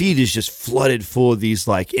 So my feed is just flooded full of these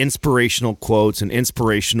like inspirational quotes and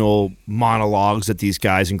inspirational monologues that these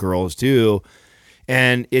guys and girls do.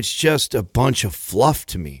 And it's just a bunch of fluff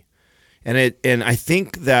to me. And I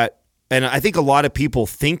think a lot of people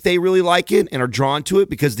think they really like it and are drawn to it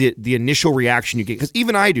because the initial reaction you get, because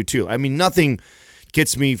even I do too. I mean, nothing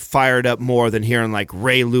gets me fired up more than hearing like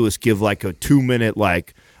Ray Lewis give like a 2-minute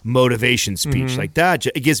like motivation speech like that.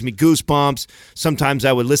 It gives me goosebumps. Sometimes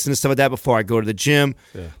I would listen to stuff like that before I go to the gym.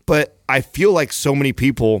 Yeah. But I feel like so many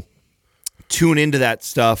people tune into that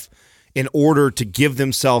stuff in order to give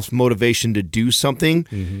themselves motivation to do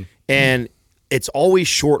something. And it's always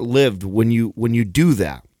short-lived when you do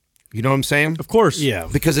that. You know what I'm saying? Of course. Yeah.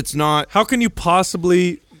 Because it's not... How can you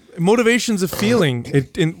possibly... Motivation's a feeling.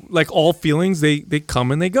 Like all feelings, they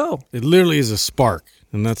come and they go. It literally is a spark,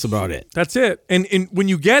 and that's about it. That's it. And when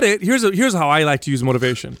you get it, here's how I like to use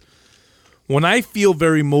motivation. When I feel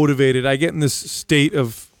very motivated, I get in this state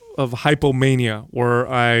of hypomania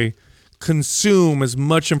where I consume as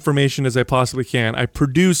much information as I possibly can. I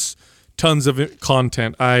produce tons of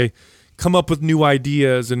content. I come up with new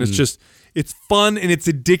ideas, and it's fun and it's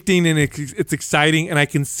addicting and it's exciting, and I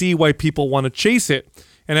can see why people want to chase it.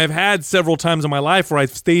 And I've had several times in my life where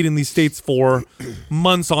I've stayed in these states for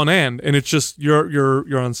months on end, and it's just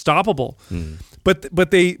you're unstoppable.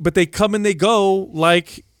 But they come and they go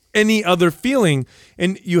like any other feeling,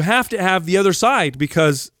 and you have to have the other side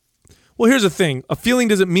because. Well, here's the thing. A feeling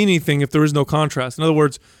doesn't mean anything if there is no contrast. In other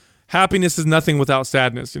words, happiness is nothing without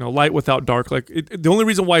sadness, light without dark. Like the only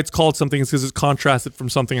reason why it's called something is because it's contrasted from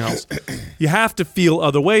something else. You have to feel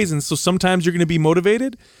other ways. And so sometimes you're going to be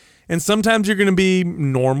motivated and sometimes you're going to be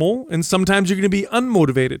normal and sometimes you're going to be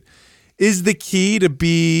unmotivated. Is the key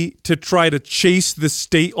to try to chase the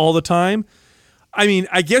state all the time? I mean,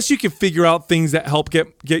 I guess you can figure out things that help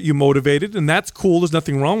get you motivated, and that's cool. There's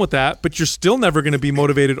nothing wrong with that, but you're still never going to be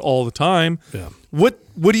motivated all the time. Yeah. What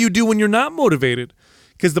do you do when you're not motivated?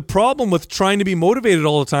 Because the problem with trying to be motivated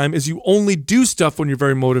all the time is you only do stuff when you're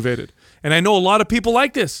very motivated. And I know a lot of people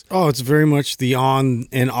like this. Oh, it's very much the on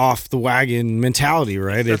and off the wagon mentality,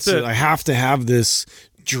 right? That's it. I have to have this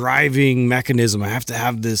driving mechanism. I have to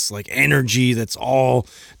have this like energy that's all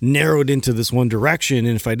narrowed into this one direction.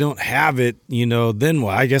 And if I don't have it, then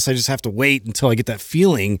what? I guess I just have to wait until I get that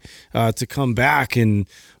feeling to come back. And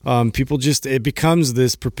people it becomes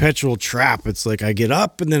this perpetual trap. It's like I get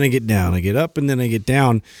up and then I get down. I get up and then I get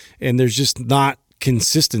down. And there's just not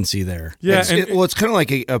consistency there. Yeah. It's kind of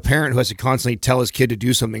like a parent who has to constantly tell his kid to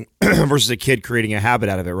do something versus a kid creating a habit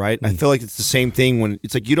out of it, right? I feel like it's the same thing when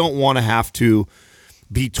it's like you don't want to have to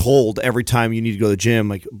be told every time you need to go to the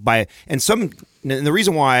gym, and the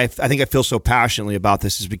reason why I think I feel so passionately about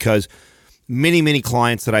this is because many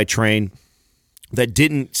clients that I train that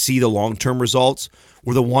didn't see the long-term results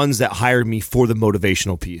were the ones that hired me for the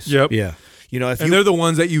motivational piece. Yep. Yeah. They're the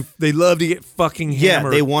ones that they love to get fucking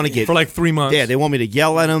hammered. Yeah, they want to get for like 3 months. Yeah, they want me to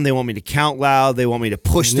yell at them. They want me to count loud. They want me to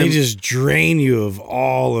push them. They just drain you of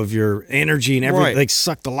all of your energy and everything. Right. Like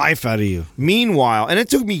suck the life out of you. Meanwhile, and it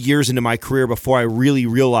took me years into my career before I really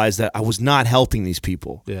realized that I was not helping these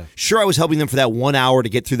people. Yeah. Sure, I was helping them for that 1 hour to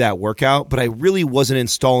get through that workout, but I really wasn't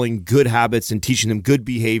installing good habits and teaching them good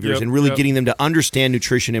behaviors and really getting them to understand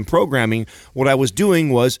nutrition and programming. What I was doing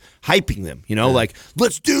was hyping them, like,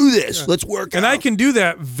 let's do this. Let's work And out. I can do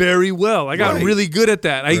that very well. I got really good at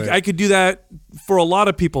that. I could do that for a lot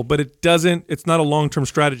of people, but it's not a long-term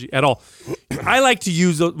strategy at all. I like to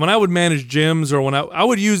use those when I would manage gyms or when I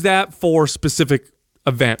would use that for specific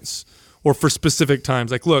events or for specific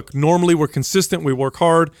times. Like, look, normally we're consistent. We work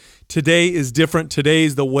hard. Today is different.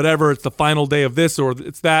 Today's the whatever. It's the final day of this or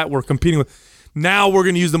it's that we're competing with. Now we're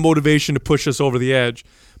going to use the motivation to push us over the edge.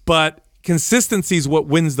 But consistency is what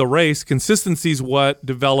wins the race. Consistency is what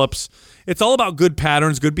develops. It's all about good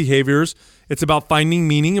patterns, good behaviors. It's about finding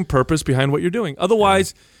meaning and purpose behind what you're doing.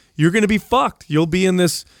 Otherwise, you're going to be fucked. You'll be in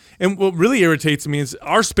this. And what really irritates me is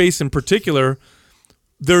our space in particular,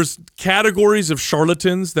 there's categories of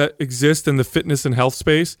charlatans that exist in the fitness and health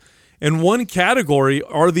space. And one category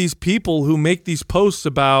are these people who make these posts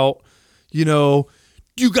about, you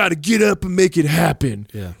got to get up and make it happen.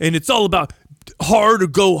 Yeah. And it's all about hard or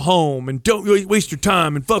go home and don't waste your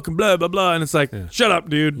time and fucking blah, blah, blah. And it's like, shut up,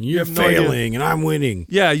 dude. You're have no idea. failing and I'm winning.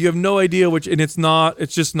 Yeah, you have no idea and it's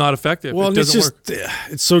just not effective. Well, it doesn't work.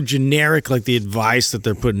 It's so generic, like the advice that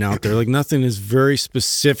they're putting out there. Like nothing is very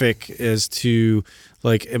specific as to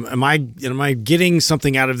like, am I getting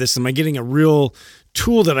something out of this? Am I getting a real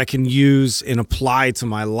tool that I can use and apply to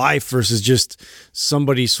my life versus just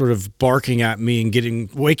somebody sort of barking at me and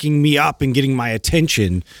waking me up and getting my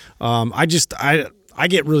attention. I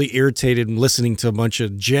get really irritated listening to a bunch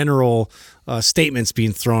of general statements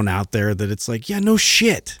being thrown out there that it's like, yeah, no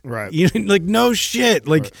shit. Right. Like no shit.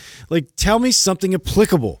 Like tell me something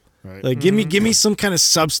applicable. Right. Like give me some kind of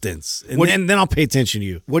substance and then I'll pay attention to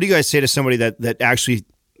you. What do you guys say to somebody that actually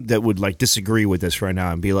that would like disagree with this right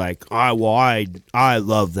now and be like, I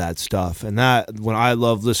love that stuff, and that when I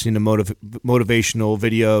love listening to motivational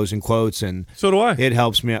videos and quotes, and So do I. It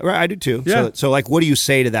helps me out. Right, I do too. Yeah. So like, what do you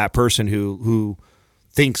say to that person who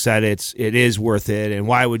thinks that it is worth it, and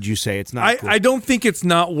why would you say it's not? I don't think it's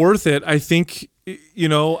not worth it. I think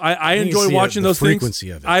I enjoy see watching the those frequency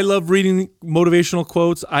things. of it. I love reading motivational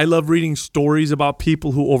quotes. I love reading stories about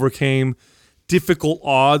people who overcame difficult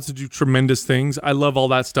odds to do tremendous things. I love all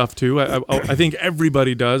that stuff too. I think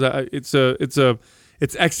everybody does.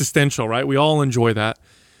 It's existential, right? We all enjoy that.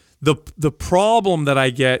 The problem that I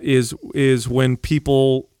get is when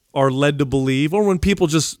people are led to believe, or when people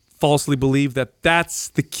just falsely believe that that's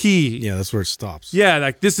the key. Yeah, that's where it stops. Yeah,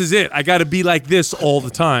 like this is it. I got to be like this all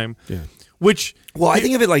the time. Yeah. Well, I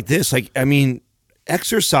think of it like this. Like, I mean,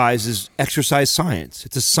 exercise is exercise science.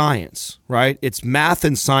 It's a science, right? It's math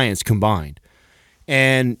and science combined.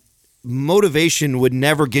 And motivation would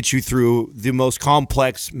never get you through the most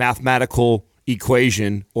complex mathematical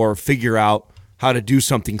equation or figure out how to do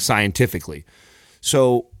something scientifically.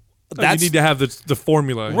 So that's you need to have the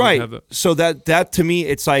formula. You right. have So that to me,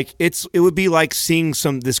 it's like it would be like seeing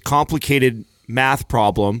this complicated math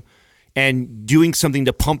problem and doing something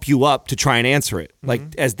to pump you up to try and answer it, like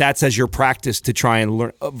as your practice to try and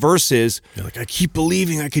learn. Versus, You're like, I keep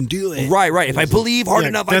believing I can do it. right. If I believe hard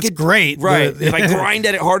enough, that's I could. great. Right. But If I grind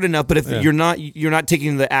at it hard enough, but if you're not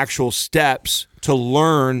taking the actual steps to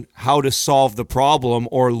learn how to solve the problem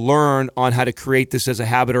or learn on how to create this as a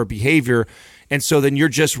habit or behavior. And so then you're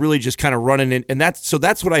just really just kind of running in. And that's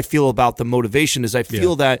what I feel about the motivation is I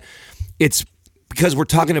feel that it's because we're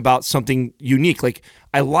talking about something unique. Like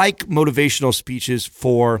I like motivational speeches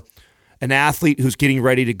for an athlete who's getting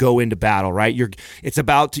ready to go into battle, right? You're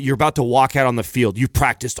about to walk out on the field. You've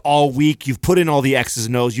practiced all week. You've put in all the X's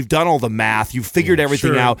and O's. You've done all the math. You've figured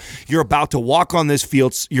everything out. You're about to walk on this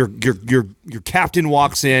field. Your captain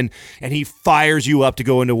walks in and he fires you up to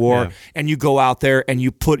go into war, and you go out there and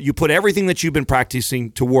you put everything that you've been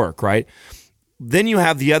practicing to work, right? Then you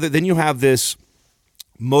have this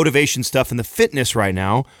motivation stuff in the fitness right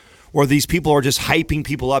now, where these people are just hyping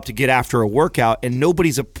people up to get after a workout, and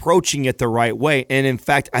nobody's approaching it the right way. And in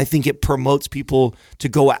fact, I think it promotes people to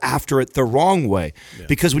go after it the wrong way,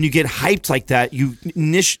 because when you get hyped like that, you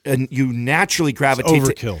naturally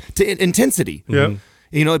gravitate to intensity. Yeah.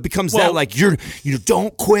 You know, it becomes that like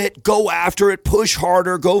don't quit, go after it, push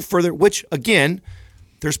harder, go further. Which again,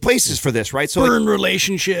 there's places for this, right? So burn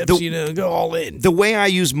relationships, go all in. The way I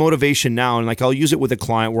use motivation now, and like I'll use it with a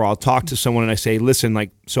client where I'll talk to someone and I say, listen,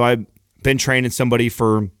 like, so I've been training somebody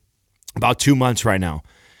for about 2 months right now.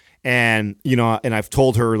 And, and I've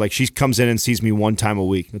told her, like, she comes in and sees me one time a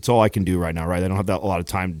week. That's all I can do right now, right? I don't have a lot of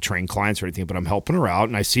time to train clients or anything, but I'm helping her out.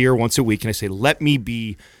 And I see her once a week and I say, let me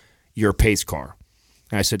be your pace car.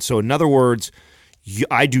 And I said, so in other words,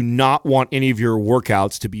 I do not want any of your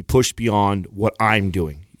workouts to be pushed beyond what I'm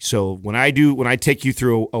doing. So when I take you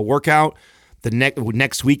through a workout, the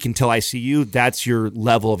next week until I see you, that's your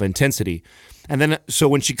level of intensity. And then, so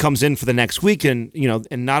when she comes in for the next week, and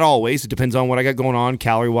not always, it depends on what I got going on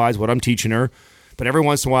calorie wise, what I'm teaching her. But every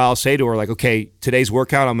once in a while, I'll say to her, like, okay, today's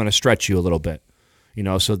workout, I'm going to stretch you a little bit.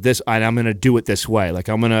 So I'm going to do it this way. Like,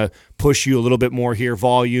 I'm going to push you a little bit more here,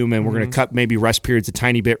 volume, and we're going to cut maybe rest periods a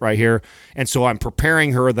tiny bit right here. And so I'm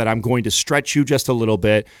preparing her that I'm going to stretch you just a little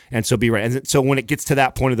bit. And so be right. And so when it gets to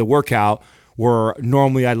that point of the workout where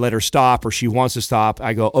normally I let her stop or she wants to stop,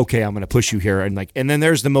 I go, okay, I'm going to push you here. And then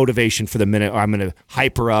there's the motivation for the minute. I'm going to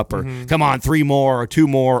hype her up or come on, 3 more or 2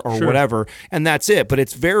 more or whatever. And that's it. But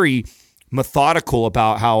it's very methodical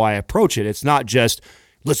about how I approach it. It's not just,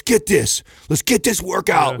 let's get this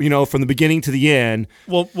workout, from the beginning to the end.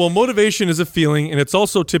 Well, motivation is a feeling, and it's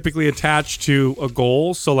also typically attached to a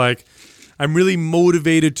goal. So, like, I'm really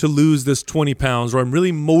motivated to lose this 20 pounds, or I'm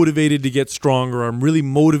really motivated to get stronger, or I'm really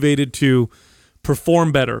motivated to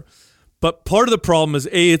perform better. But part of the problem is,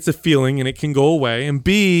 A, it's a feeling, and it can go away. And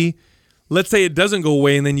B, let's say it doesn't go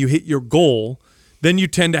away, and then you hit your goal. Then you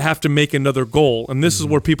tend to have to make another goal. And this is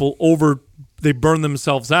where people they burn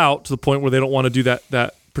themselves out to the point where they don't want to do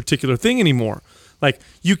that particular thing anymore. Like,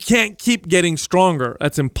 you can't keep getting stronger.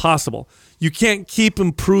 That's impossible. You can't keep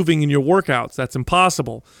improving in your workouts. That's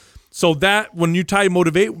impossible. So that when you tie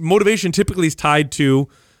motivation typically is tied to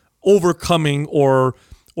overcoming or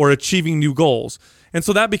achieving new goals. And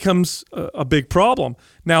so that becomes a big problem.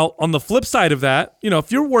 Now, on the flip side of that,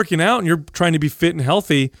 if you're working out and you're trying to be fit and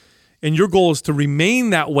healthy and your goal is to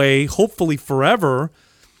remain that way, hopefully forever,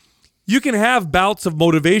 you can have bouts of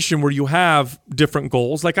motivation where you have different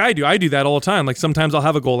goals. Like I do. I do that all the time. Like, sometimes I'll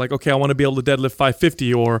have a goal like, okay, I want to be able to deadlift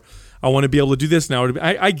 550, or I want to be able to do this now.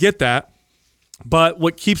 I get that. But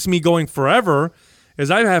what keeps me going forever is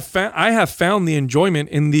I have found the enjoyment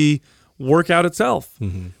in the workout itself,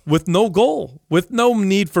 with no goal, with no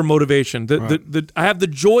need for motivation. I have the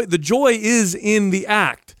joy. The joy is in the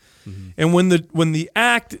act. And when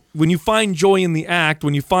you find joy in the act,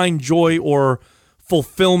 when you find joy or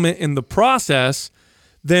fulfillment in the process,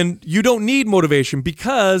 then you don't need motivation.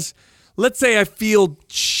 Because let's say I feel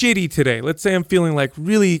shitty today. Let's say I'm feeling like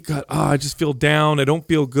really, I just feel down. I don't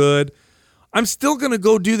feel good. I'm still going to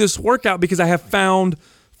go do this workout because I have found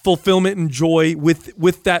fulfillment and joy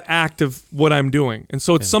with that act of what I'm doing. And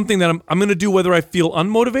so it's something that I'm going to do whether I feel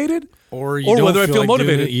unmotivated or whether I feel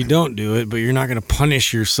motivated. You don't do it, but you're not going to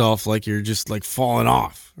punish yourself like you're just like falling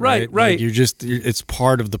off. Right. Like it's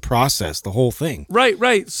part of the process, the whole thing.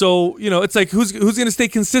 Right. So, it's like who's going to stay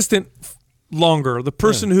consistent longer? The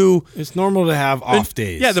person who... It's normal to have off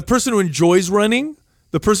days. Yeah, the person who enjoys running,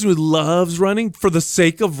 the person who loves running for the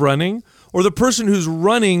sake of running, or the person who's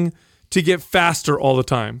running to get faster all the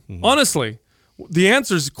time. Honestly, the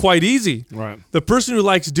answer is quite easy. Right. The person who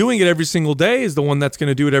likes doing it every single day is the one that's going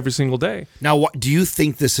to do it every single day. Now, do you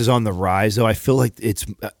think this is on the rise, though? I feel like it's,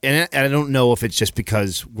 and I don't know if it's just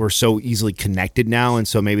because we're so easily connected now, and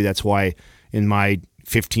so maybe that's why in my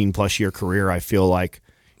 15-plus year career, I feel like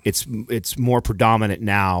it's more predominant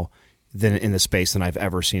now than in the space than I've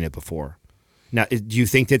ever seen it before. Now, do you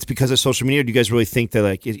think that's because of social media, or do you guys really think that,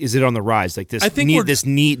 like, is it on the rise? Like this,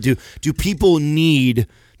 do people need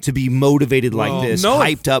to be motivated like this,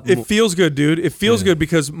 hyped up? It feels good, dude. It feels good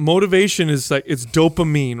because motivation is like, it's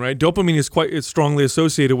dopamine, right? Dopamine is it's strongly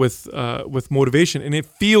associated with motivation, and it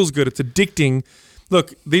feels good. It's addicting.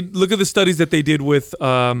 Look at the studies that they did with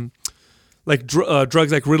like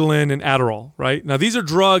drugs like Ritalin and Adderall, right? Now, these are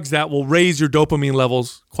drugs that will raise your dopamine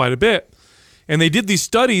levels quite a bit. And they did these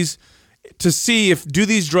studies to see if do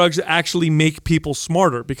these drugs actually make people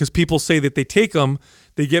smarter, because people say that they take them,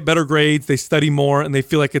 they get better grades, they study more, and they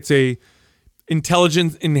feel like it's a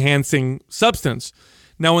intelligence enhancing substance.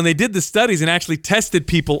 Now, when they did the studies and actually tested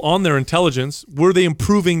people on their intelligence, were they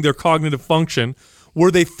improving their cognitive function?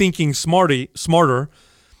 Were they thinking smarter?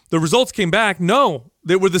 The results came back, no,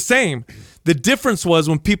 they were the same. The difference was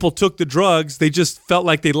when people took the drugs, they just felt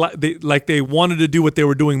like they wanted to do what they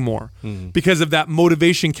were doing more because of that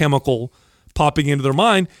motivation chemical popping into their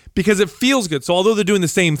mind, because it feels good. So although they're doing the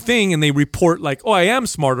same thing and they report like, oh, I am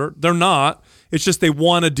smarter, they're not. It's just they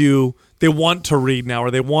want to read now,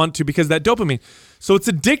 or they want to, because that dopamine. So it's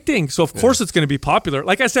addicting. So of course it's going to be popular.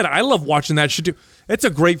 Like I said, I love watching that shit too. It's a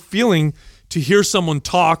great feeling to hear someone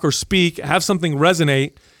talk or speak, have something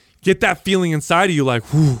resonate, get that feeling inside of you like,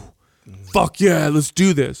 whew, fuck yeah, let's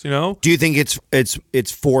do this, you know? Do you think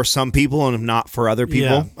it's for some people and not for other people?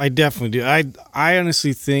 Yeah, I definitely do. I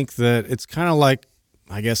honestly think that it's kind of like,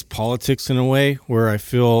 I guess, politics in a way, where I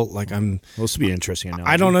feel like I'm... This would be interesting.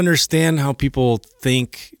 I don't understand how people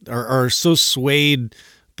think, are so swayed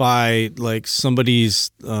by like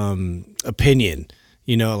somebody's opinion.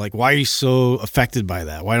 You know, like, why are you so affected by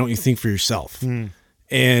that? Why don't you think for yourself?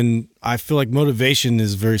 And I feel like motivation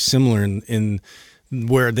is very similar in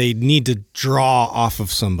where they need to draw off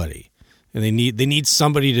of somebody, and they need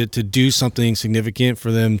somebody to do something significant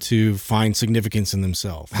for them to find significance in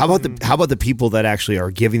themselves. How about the people that actually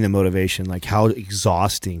are giving the motivation? Like, how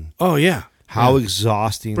exhausting. Oh yeah. How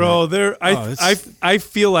exhausting, bro! I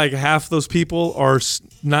feel like half those people are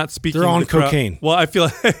not speaking. They're on the crowd. cocaine. Well, I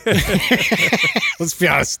feel Let's be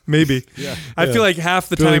honest. maybe. Yeah. I feel like half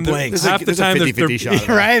the Billy time, Blanks. half the time, they're 50-50 shot.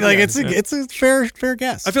 Right? Like it's a fair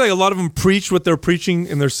guess. I feel like a lot of them preach what they're preaching,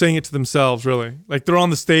 and they're saying it to themselves. Really, like they're on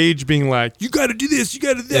the stage being like, "You got to do this, you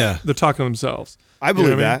got to do that." Yeah. They're talking to themselves. I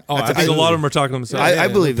believe You know what that. I mean? I think a lot of them are talking to themselves. I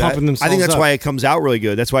believe that. Pumping I think themselves that's up. why it comes out really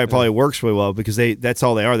good. That's why it probably works really well, because that's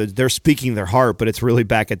all they are. They're speaking their heart, but it's really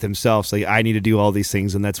back at themselves. Like, I need to do all these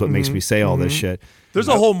things, and that's what makes me say all this shit. There's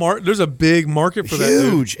a whole there's a big market for that.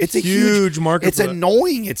 Huge. Dude. It's a huge market. It's for that.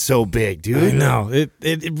 annoying. It's so big, dude. I know.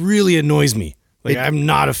 It really annoys me. Like, I'm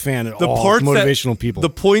not a fan at all of motivational people. The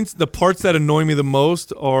parts that annoy me the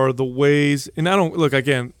most are the ways, and I don't look,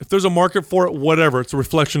 again, if there's a market for it, whatever, it's a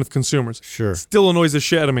reflection of consumers. Sure. It still annoys the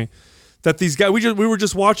shit out of me that these guys. We were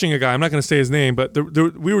just watching a guy. I'm not going to say his name, but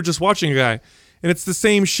we were just watching a guy, and it's the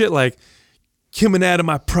same shit. Like, coming out of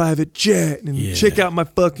my private jet and check out my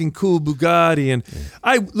fucking cool Bugatti. And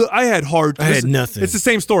I had hard times. I had nothing. It's the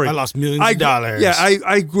same story. I lost millions of dollars. Yeah,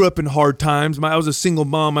 I grew up in hard times. I was a single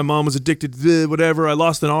mom. My mom was addicted to whatever. I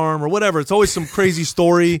lost an arm or whatever. It's always some crazy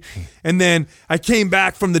story. And then I came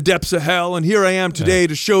back from the depths of hell, and here I am today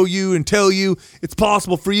to show you and tell you it's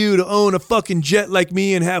possible for you to own a fucking jet like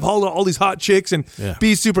me and have all these hot chicks and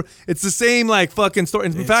be super. It's the same like fucking story.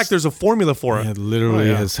 In fact, there's a formula for it. It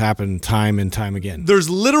literally has happened time and time again. There's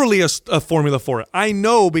literally a formula for it. I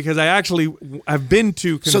know because I actually have been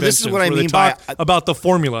to conventions. So this is what I mean by about the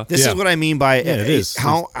formula. This is what I mean by it is.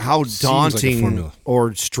 How daunting like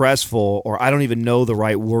or stressful, or I don't even know the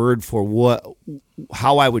right word for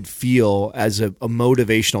how I would feel as a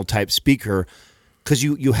motivational type speaker. Because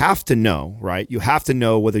you have to know, right? You have to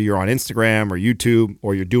know whether you're on Instagram or YouTube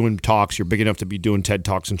or you're doing talks. You're big enough to be doing TED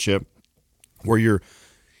Talks and shit, where you're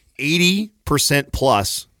 80%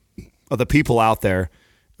 plus of the people out there,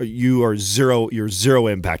 you're zero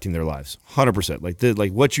impacting their lives. 100%.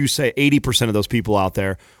 Like what you say, 80% of those people out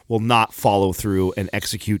there will not follow through and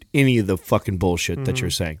execute any of the fucking bullshit that you're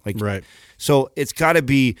saying. Like, right. So it's got to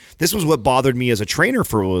be. This was what bothered me as a trainer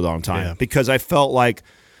for a really long time, because I felt like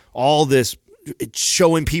all this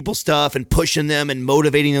showing people stuff and pushing them and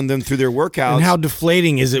motivating them through their workouts. And how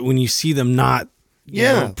deflating is it when you see them not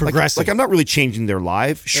progressing? Like I'm not really changing their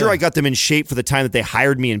life. Sure, I got them in shape for the time that they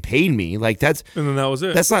hired me and paid me. Like and then that was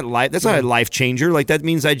it. That's not life. That's not a life changer. Like that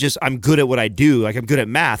means I'm good at what I do. Like I'm good at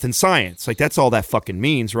math and science. Like that's all that fucking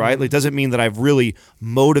means, right? Like it doesn't mean that I've really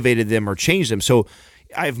motivated them or changed them. So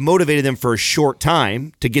I've motivated them for a short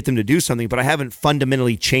time to get them to do something, but I haven't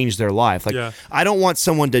fundamentally changed their life. Like I don't want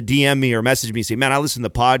someone to DM me or message me and say, "Man, I listened to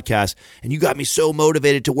the podcast and you got me so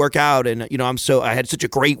motivated to work out, and I had such a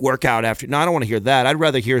great workout after." No, I don't want to hear that. I'd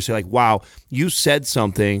rather hear say like, "Wow, you said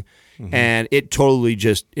something and it totally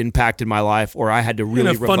just impacted my life," or I had to really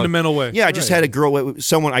in a fundamental way. Yeah, I just had a girl.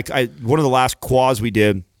 Someone. One of the last quads we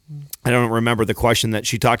did. I don't remember the question that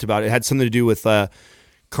she talked about. It had something to do with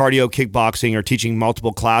cardio kickboxing or teaching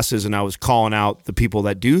multiple classes, and I was calling out the people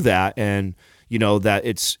that do that, and that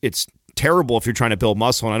it's terrible if you're trying to build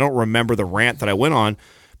muscle. And I don't remember the rant that I went on,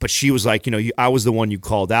 but she was like, I was the one you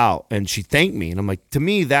called out, and she thanked me. And I'm like, to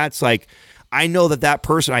me, that's like, I know that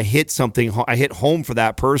person, I hit home for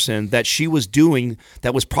that person that she was doing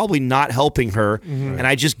that was probably not helping her. Mm-hmm. And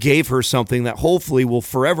I just gave her something that hopefully will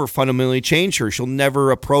forever fundamentally change her. She'll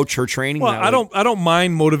never approach her training. Well, that way. I don't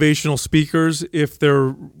mind motivational speakers if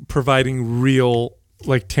they're providing real,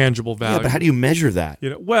 like, tangible value. Yeah, but how do you measure that?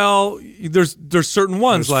 Well, there's certain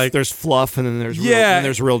ones there's fluff, and then there's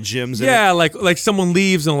real gyms. Yeah, like someone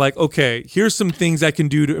leaves and like, okay, here's some things I can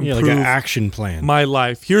do to improve like an action plan. My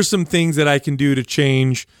life. Here's some things that I can do to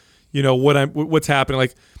change, what's happening.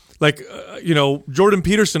 Jordan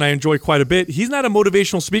Peterson, I enjoy quite a bit. He's not a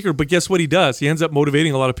motivational speaker, but guess what he does? He ends up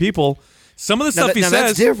motivating a lot of people. Some of the stuff he says,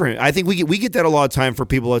 that's different. I think we get that a lot of time for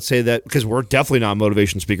people that say that, because we're definitely not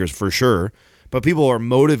motivation speakers for sure. But people are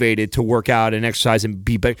motivated to work out and exercise and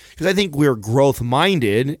be better, because I think we're growth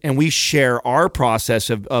minded and we share our process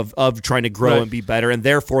of trying to grow and be better, and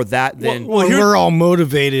therefore we're all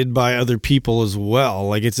motivated by other people as well.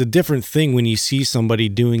 Like, it's a different thing when you see somebody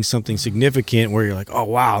doing something significant where you're like, oh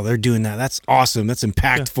wow, they're doing that. That's awesome. That's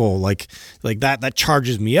impactful. Yeah. Like that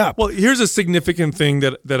charges me up. Well, here's a significant thing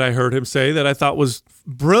that I heard him say that I thought was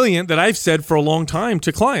brilliant, that I've said for a long time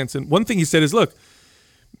to clients. And one thing he said is, look,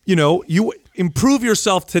 you improve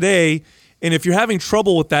yourself today, and if you're having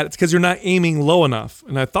trouble with that, it's because you're not aiming low enough.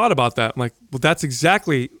 And I thought about that. I'm like, well, that's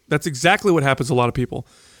exactly what happens to a lot of people.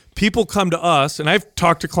 People come to us, and I've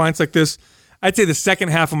talked to clients like this. I'd say the second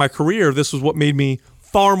half of my career, this was what made me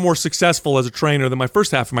far more successful as a trainer than my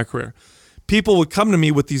first half of my career. People would come to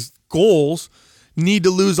me with these goals, need to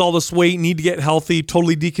lose all this weight, need to get healthy,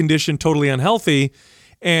 totally deconditioned, totally unhealthy.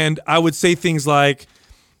 And I would say things like,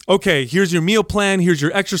 okay, here's your meal plan, here's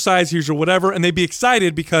your exercise, here's your whatever, and they'd be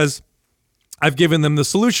excited because I've given them the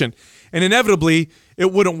solution. And inevitably,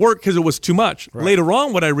 it wouldn't work because it was too much. Right. Later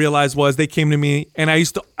on, what I realized was they came to me, and I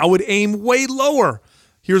would aim way lower.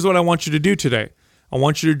 Here's what I want you to do today. I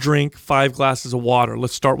want you to drink 5 glasses of water.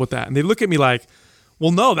 Let's start with that. And they look at me like,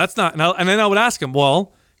 well, no, that's not. And then I would ask them,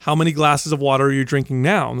 well, how many glasses of water are you drinking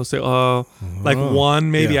now? And they'll say, like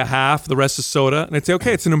 1, maybe a half. The rest is soda. And I'd say,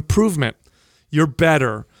 okay, it's an improvement. You're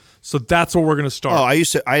better. So that's where we're going to start.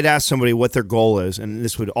 I'd ask somebody what their goal is, and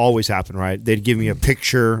this would always happen, right? They'd give me a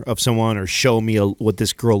picture of someone or show me what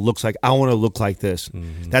this girl looks like. I want to look like this.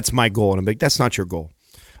 Mm-hmm. That's my goal. And I'm like, that's not your goal.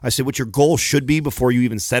 I said, what your goal should be before you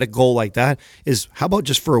even set a goal like that is, how about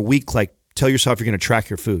just for a week, like, tell yourself you're going to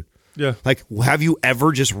track your food. Yeah. Like, have you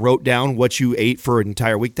ever just wrote down what you ate for an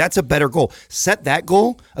entire week? That's a better goal. Set that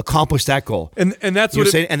goal, accomplish that goal. And that's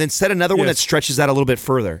what and then set another one that stretches that a little bit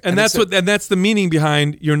further. And that's the meaning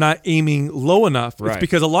behind you're not aiming low enough. Right. It's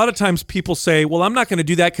because a lot of times people say, well, I'm not going to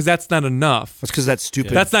do that because that's not enough. That's because that's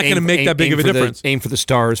stupid. That's not going to make that big of a difference. Aim for the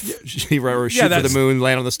stars, shoot for the moon,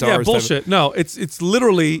 land on the stars. Yeah, bullshit. No, it's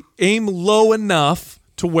literally aim low enough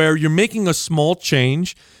to where you're making a small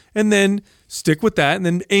change, and then stick with that, and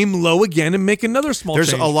then aim low again and make another small change.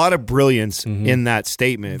 There's a lot of brilliance in that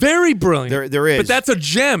statement. Very brilliant. There is. But that's a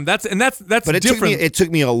gem. That's but different. It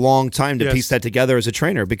took me a long time to piece that together as a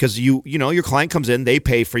trainer, because you know your client comes in, they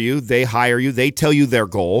pay for you, they hire you, they tell you their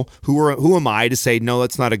goal. Who am I to say no,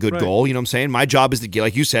 that's not a good goal? You know what I'm saying? My job is to,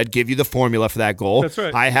 like you said, give you the formula for that goal. That's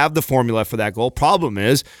right. I have the formula for that goal. Problem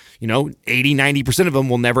is, 80-90% of them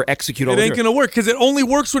will never execute all it ain't going to work, because it only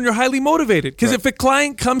works when you're highly motivated. Because if a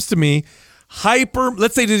client comes to me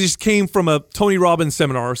let's say they just came from a Tony Robbins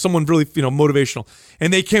seminar or someone really, motivational,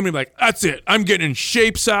 and they came to me like, that's it, I'm getting in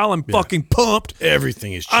shape, Sal, I'm fucking pumped.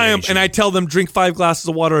 Everything is changing. And I tell them, drink 5 glasses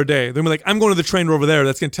of water a day. They're like, I'm going to the trainer over there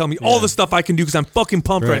that's going to tell me all the stuff I can do because I'm fucking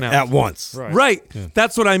pumped right now. At once. Right. Yeah.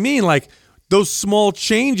 That's what I mean. Like, those small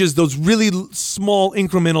changes, those really small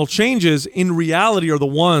incremental changes, in reality are the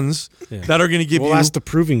ones that are going to give you. Well, that's the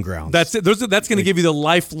proving ground. That's it. That's going to give you the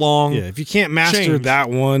lifelong. Yeah, if you can't master that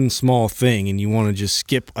one small thing and you want to just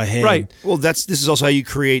skip ahead, right? Well, this is also how you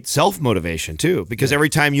create self-motivation too, because every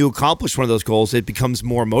time you accomplish one of those goals, it becomes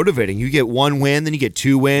more motivating. You get 1 win, then you get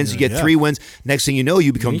 2 wins, you get 3 wins. Next thing you know,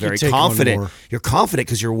 you become very confident. You're confident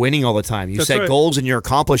because you're winning all the time. You set goals and you're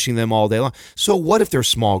accomplishing them all day long. So what if they're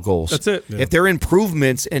small goals? That's it. If they're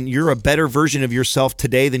improvements and you're a better version of yourself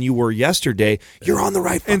today than you were yesterday, you're on the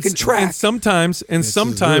right fucking track. And sometimes it's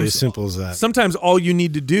really as simple as that. Sometimes all you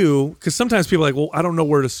need to do, because sometimes people are like, well, I don't know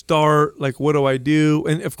where to start. Like, what do I do?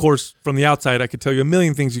 And of course, from the outside, I could tell you a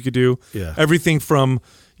million things you could do. Yeah. Everything from,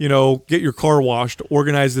 get your car washed,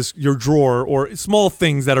 organize your drawer, or small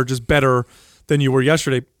things that are just better than you were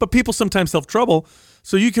yesterday. But people sometimes have trouble.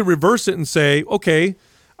 So you can reverse it and say, okay,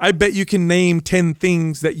 I bet you can name 10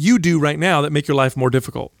 things that you do right now that make your life more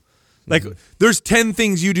difficult. Like there's 10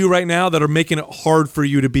 things you do right now that are making it hard for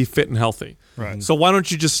you to be fit and healthy. Right. So why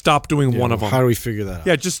don't you just stop doing one of them? How do we figure that out?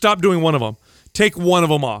 Yeah, just stop doing one of them. Take one of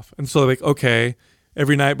them off. And so they're like, okay,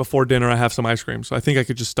 every night before dinner I have some ice cream. So I think I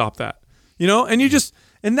could just stop that. And you just,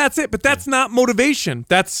 and that's it. But that's not motivation.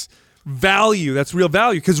 That's value. That's real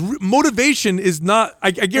value. Because motivation is not, I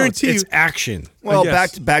guarantee it's you. action. Well,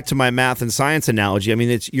 Yes. back to my math and science analogy. I mean,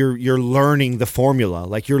 it's you're learning the formula.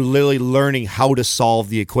 Like you're literally learning how to solve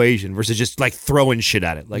the equation versus just like throwing shit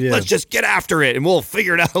at it. Like let's just get after it and we'll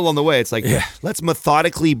figure it out along the way. It's like let's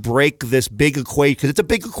methodically break this big equation because it's a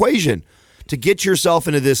big equation. To get yourself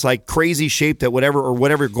into this like crazy shape that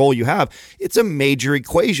whatever goal you have, it's a major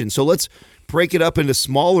equation. So let's break it up into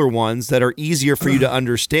smaller ones that are easier for you to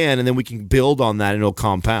understand, and then we can build on that and it'll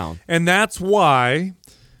compound. And that's why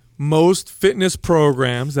most fitness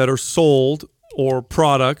programs that are sold or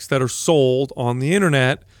products that are sold on the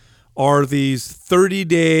internet are these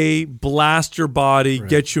 30-day blast your body,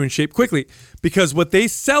 get you in shape quickly. Because what they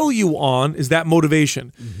sell you on is that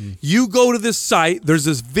motivation. You go to this site, there's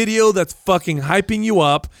this video that's fucking hyping you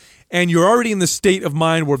up, and you're already in the state of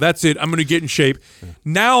mind where that's it, I'm going to get in shape.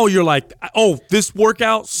 Now you're like, oh, this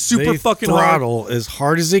workout, super They fucking hard. throttle as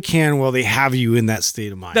hard as they can while they have you in that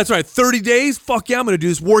state of mind. That's right. 30 days? Fuck yeah, I'm going to do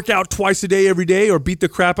this workout twice a day, every day, or beat the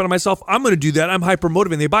crap out of myself. I'm going to do that. I'm hyper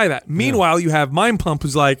motivated. They buy that. Meanwhile, you have Mind Pump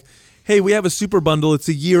who's like, hey, we have a super bundle. It's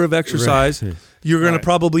a year of exercise. Right. You're going to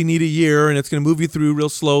probably need a year, and it's going to move you through real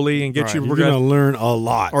slowly and get you. You're going to learn a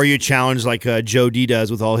lot. Or you challenge like Joe D does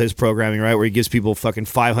with all his programming, right? Where he gives people fucking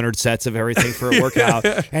 500 sets of everything for a workout,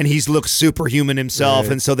 and he's looks superhuman himself.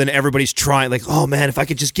 And so then everybody's trying, like, oh man, if I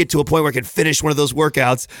could just get to a point where I could finish one of those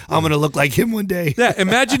workouts, I'm going to look like him one day. Yeah,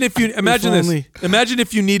 imagine if you imagine this. only. Imagine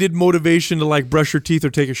if you needed motivation to like brush your teeth or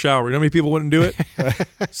take a shower. You know how many people wouldn't do it?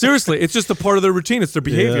 Seriously, it's just a part of their routine. It's their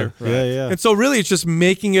behavior. Yeah. And so really it's just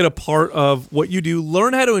making it a part of what you do.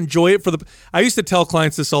 Learn how to enjoy it I used to tell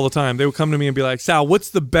clients this all the time. They would come to me and be like, Sal, what's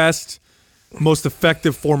the best, most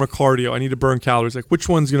effective form of cardio? I need to burn calories. Like, which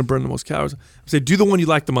one's going to burn the most calories? I say, do the one you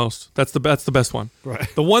like the most. That's the best one. Right.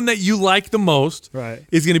 The one that you like the most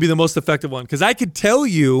is going to be the most effective one. Because I could tell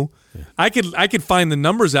you, I could find the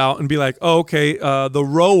numbers out and be like, oh, okay, the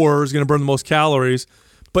rower is going to burn the most calories,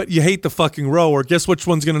 but you hate the fucking rower. Guess which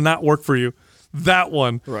one's going to not work for you? That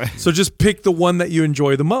one. Right. So just pick the one that you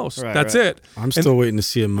enjoy the most. That's it. I'm still waiting to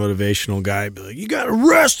see a motivational guy be like, you got to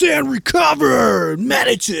rest and recover,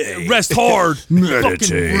 meditate. Rest hard. Meditate.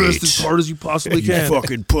 Fucking rest as hard as you possibly can.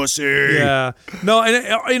 fucking pussy. Yeah. No, and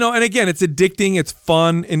and again, it's addicting. It's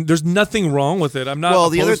fun, and there's nothing wrong with it. I'm not. Well,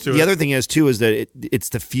 opposed to the it. other thing is too is that it's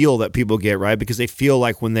the feel that people get, right? Because they feel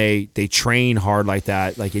like when they train hard like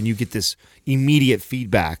that, like, and you get this immediate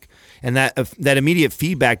feedback. And that immediate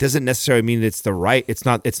feedback doesn't necessarily mean it's it's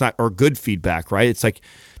not or good feedback, right? It's like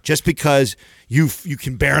just because you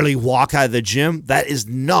can barely walk out of the gym, that is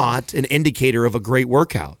not an indicator of a great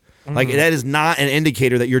workout. Like that is not an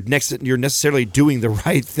indicator that you're necessarily doing the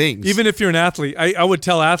right things. Even if you're an athlete, I would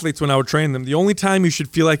tell athletes when I would train them, the only time you should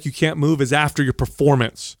feel like you can't move is after your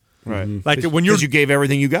performance. right, Like when you're because you gave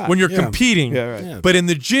everything you got. when you're competing. Yeah, right. Yeah. But in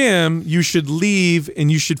the gym, you should leave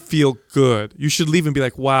and you should feel good. You should leave and be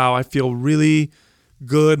like, wow, I feel really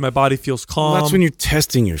good. My body feels calm. Well, that's when you're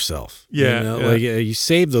testing yourself. Yeah, yeah. Like you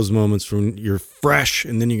save those moments when you're fresh,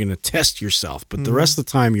 and then you're going to test yourself. But the rest of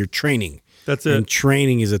the time, you're training. That's it. And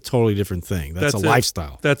training is a totally different thing. That's a it.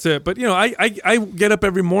 lifestyle. That's it. But I get up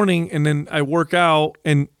every morning and then I work out,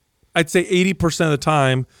 and I'd say 80% of the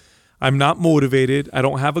time I'm not motivated. I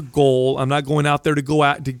don't have a goal. I'm not going out there to go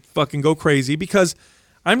out to fucking go crazy because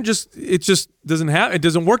it just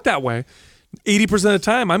doesn't work that way. 80% of the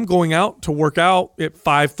time I'm going out to work out at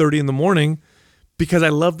 5:30 in the morning because I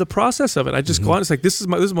love the process of it. I just go out. It's like this is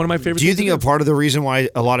one of my favorite. Do you things think to a part of the reason why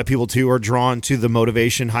a lot of people too are drawn to the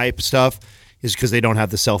motivation hype stuff is because they don't have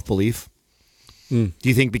the self-belief? Do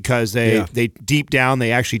you think because they deep down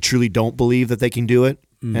they actually truly don't believe that they can do it,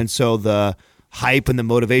 and so the hype and the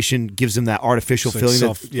motivation gives them that artificial It's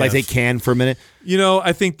like feeling like they can for a minute?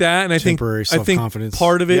 I think that, and I think Temporary self-confidence.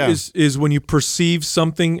 part of it Yeah. is when you perceive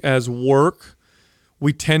something as work,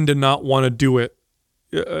 we tend to not want to do it.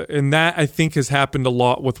 And that I think has happened a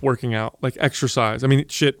lot with working out, like exercise. I mean,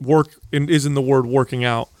 work is in the word working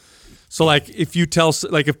out. So like if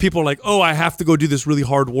people are like, oh, I have to go do this really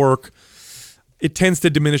hard work, it tends to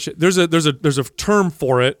diminish it. There's a term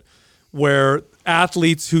for it where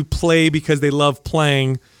athletes who play because they love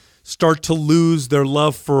playing start to lose their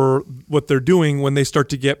love for what they're doing when they start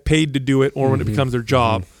to get paid to do it or when it becomes their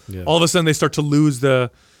job. Yeah. All of a sudden they start to lose the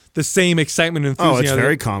the same excitement and enthusiasm. Oh, it's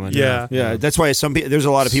very common. Yeah. That's why there's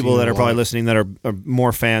a lot of people that are probably listening that are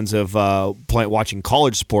more fans of watching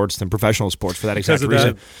college sports than professional sports for that exact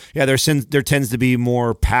reason. Yeah, there tends to be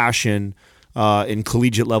more passion in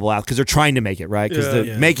collegiate level out because they're trying to make it right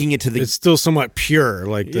because making it to the it's still somewhat pure,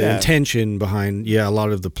 like the intention behind a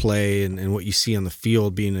lot of the play and what you see on the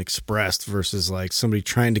field being expressed versus like somebody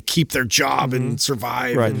trying to keep their job and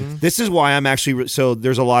survive. Right. This is why I'm actually so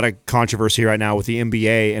there's a lot of controversy right now with the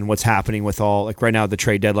NBA and what's happening with all like right now the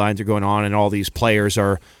trade deadlines are going on and all these players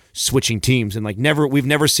are switching teams and like we've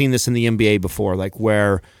never seen this in the NBA before, like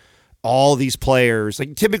where all these players,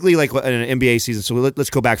 like typically like in an NBA season, so let's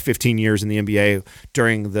go back 15 years in the NBA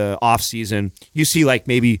during the off season, you see like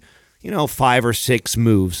maybe, 5 or 6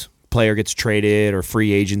 moves. Player gets traded or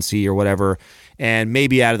free agency or whatever. And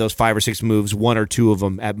maybe out of those 5 or 6 moves, 1 or 2 of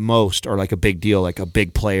them at most are like a big deal, like a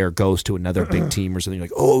big player goes to another big team or something. You're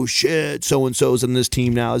like, oh shit, so-and-so's in this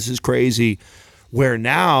team now. This is crazy. Where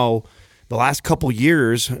now, the last couple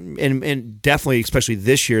years, and definitely especially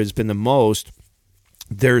this year has been the most,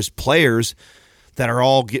 there's players that are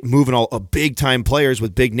all moving all big time players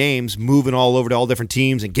with big names moving all over to all different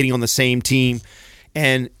teams and getting on the same team.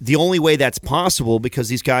 And the only way that's possible because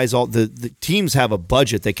these guys the teams have a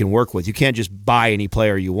budget they can work with. You can't just buy any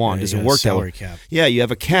player you want. It doesn't work that way. Cap. Yeah, you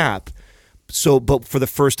have a cap. So, but for the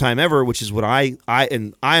first time ever, which is what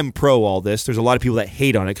I'm pro all this. There's a lot of people that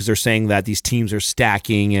hate on it because they're saying that these teams are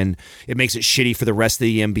stacking and it makes it shitty for the rest of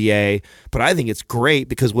the NBA. But I think it's great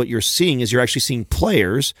because what you're seeing is you're actually seeing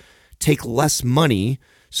players take less money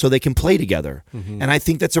so they can play together. And I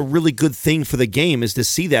think that's a really good thing for the game is to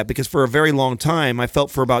see that because for a very long time, I felt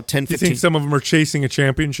for about 10, 15... You think some of them are chasing a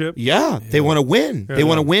championship? Yeah, they want to win. They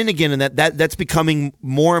want to win again, and that's becoming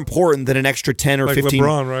more important than an extra 10 or like 15...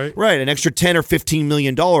 LeBron, right? Right, an extra 10 or $15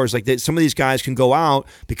 million. Like some of these guys can go out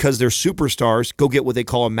because they're superstars, go get what they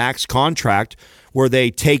call a max contract where they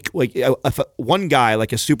take like one guy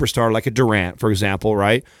like a superstar like a Durant, for example,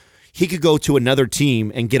 right? He could go to another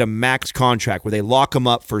team and get a max contract where they lock him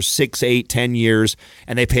up for 6, 8, 10 years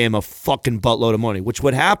and they pay him a fucking buttload of money, which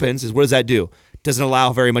what happens is what does that do? Doesn't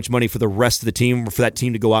allow very much money for the rest of the team or for that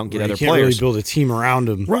team to go out and get other players. You can't really build a team around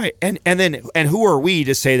him. Right. And who are we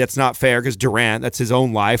to say that's not fair? Because Durant, that's his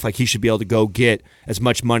own life. Like he should be able to go get as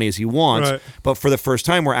much money as he wants. Right. But for the first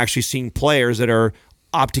time, we're actually seeing players that are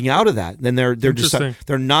opting out of that. Then they're just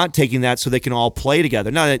they're not taking that so they can all play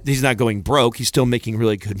together. Now he's not going broke. He's still making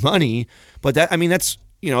really good money. But that's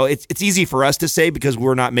it's easy for us to say because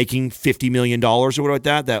we're not making $50 million or whatever like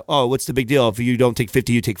that. That what's the big deal? If you don't take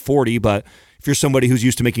 50, you take 40. But if you're somebody who's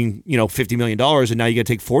used to making $50 million and now you got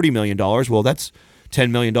to take $40 million, well that's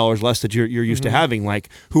 $10 million less that you're used to having. Like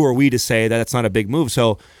who are we to say that that's not a big move?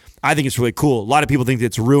 So I think it's really cool. A lot of people think that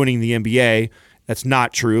it's ruining the NBA. That's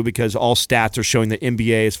not true because all stats are showing the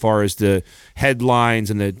NBA as far as the headlines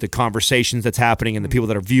and the conversations that's happening and the people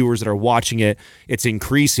that are viewers that are watching it, it's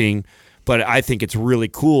increasing. But I think it's really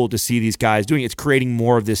cool to see these guys doing it. It's creating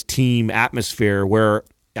more of this team atmosphere where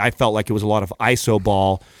I felt like it was a lot of ISO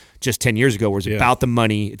ball just 10 years ago where it's about the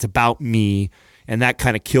money, it's about me. And that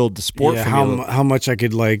kind of killed the sport for me. How much I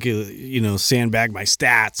could sandbag my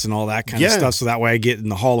stats and all that kind of stuff so that way I get in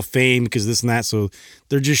the Hall of Fame because this and that. So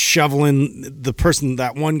they're just shoveling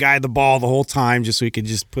that one guy the ball the whole time just so he could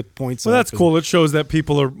just put points up. Well, that's cool. It shows that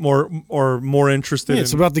people are more interested in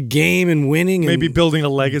it's about the game and winning maybe and building a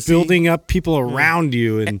legacy. Building up people around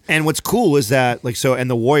you. And what's cool is that and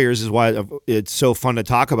the Warriors is why it's so fun to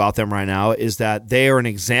talk about them right now is that they are an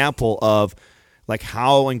example of like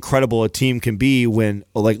how incredible a team can be when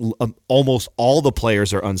almost all the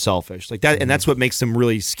players are unselfish like that. And that's what makes them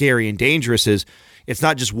really scary and dangerous is it's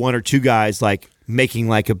not just 1 or 2 guys like making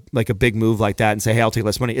like a big move like that and say, hey, I'll take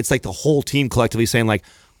less money. It's like the whole team collectively saying like,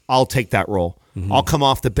 I'll take that role. I'll come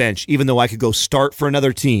off the bench, even though I could go start for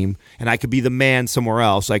another team and I could be the man somewhere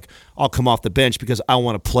else. Like I'll come off the bench because I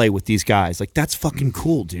want to play with these guys. Like that's fucking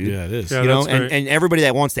cool, dude. Yeah, it is. Yeah, and everybody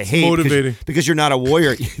that wants to hate motivating because you're not a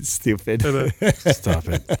Warrior. It's stupid. Stop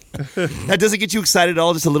it. That doesn't get you excited at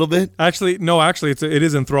all, just a little bit. Actually, it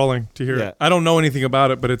is enthralling to hear. Yeah. I don't know anything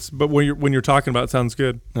about it, but when you're talking about it, sounds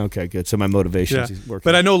good. Okay, good. So my motivation is working.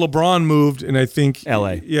 But I know LeBron moved, and I think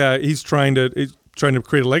LA. Yeah, he's trying to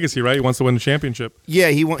create a legacy, right? He wants to win the championship. Yeah,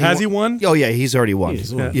 he won. Has he won? Oh yeah, he's already won.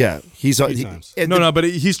 Yeah, he's times. But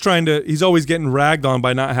he's trying to. He's always getting ragged on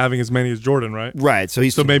by not having as many as Jordan, right? Right.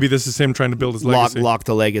 So maybe this is him trying to build his legacy. Lock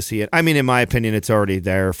the legacy. I mean, in my opinion, it's already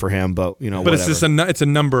there for him. But But whatever. it's just it's a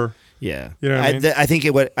number. Yeah, you know what I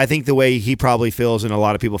mean? I think the way he probably feels, and a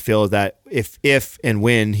lot of people feel, is that if and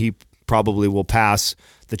when he probably will pass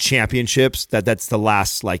the championships. That's the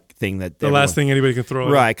last thing that the last thing anybody can throw.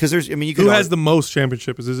 Right, because there's. I mean, you who has the most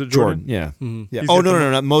championships? Is it Jordan? Yeah. Mm-hmm. Yeah. Oh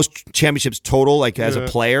no. Most championships total, as a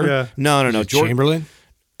player. Yeah. No. Jordan. Chamberlain?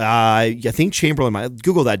 I think Chamberlain might.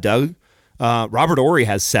 Google that, Doug. Robert Horry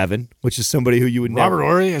has 7, which is somebody who you would know. Robert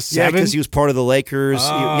Horry has 7? Yeah, because he was part of the Lakers.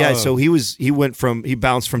 Oh. So he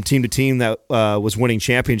bounced from team to team that was winning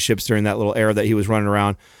championships during that little era that he was running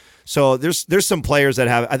around. So there's some players that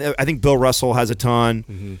have. I think Bill Russell has a ton.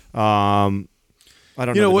 Mm-hmm. I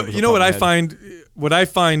don't know. You know what I find. What I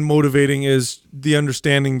find motivating is the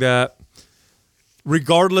understanding that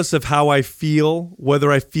regardless of how I feel,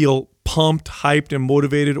 whether I feel pumped, hyped, and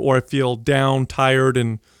motivated, or I feel down, tired,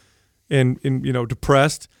 and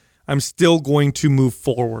depressed, I'm still going to move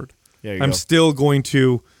forward. I'm still going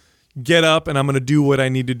to get up and I'm going to do what I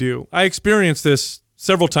need to do. I experienced this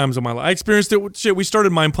several times in my life. I experienced it. We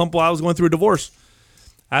started Mind Pump while I was going through a divorce.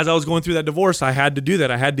 As I was going through that divorce, I had to do that.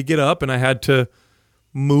 I had to get up and I had to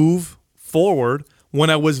move forward when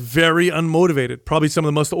I was very unmotivated. Probably some of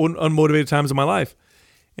the most unmotivated times of my life.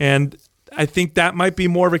 And I think that might be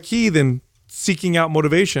more of a key than seeking out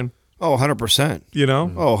motivation. Oh, 100%. You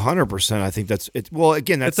know? Oh, 100%. I think that's it. Well,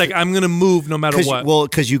 again, that's it's I'm going to move no matter what. Well,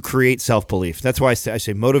 because you create self-belief. That's why I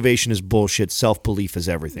say motivation is bullshit. Self-belief is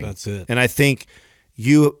everything. That's it. And I think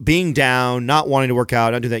you being down, not wanting to work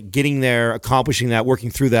out, not do that, getting there, accomplishing that, working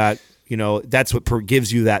through that, that's what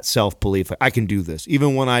gives you that self-belief. I can do this.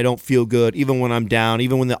 Even when I don't feel good, even when I'm down,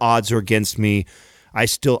 even when the odds are against me, I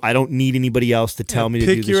don't need anybody else to tell me to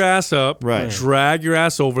do this. Pick your ass up, right. Drag your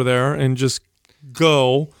ass over there, and just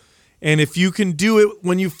go. And if you can do it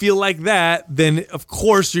when you feel like that, then of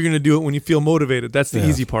course you're going to do it when you feel motivated. That's the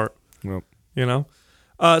easy part. Yep.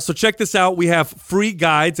 So check this out. We have free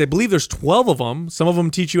guides. I believe there's 12 of them. Some of them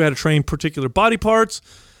teach you how to train particular body parts.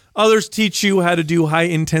 Others teach you how to do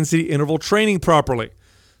high-intensity interval training properly.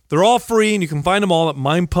 They're all free, and you can find them all at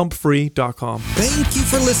mindpumpfree.com. Thank you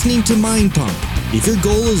for listening to Mind Pump. If your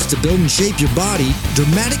goal is to build and shape your body,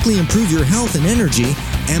 dramatically improve your health and energy,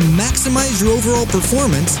 and maximize your overall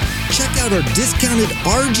performance, check out our discounted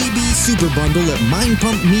RGB Super Bundle at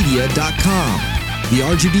mindpumpmedia.com. The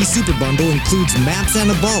RGB Super Bundle includes MAPS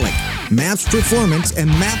Anabolic, MAPS Performance, and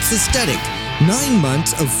MAPS Aesthetic. 9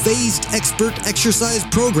 months of phased expert exercise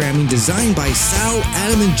programming designed by Sal,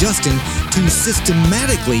 Adam, and Justin to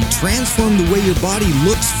systematically transform the way your body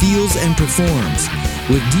looks, feels, and performs.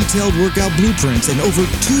 With detailed workout blueprints and over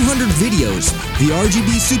 200 videos, the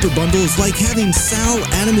RGB Super Bundle is like having Sal,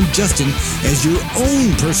 Adam, and Justin as your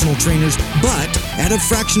own personal trainers, but at a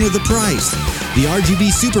fraction of the price. The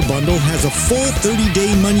RGB Super Bundle has a full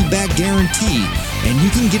 30-day money-back guarantee, and you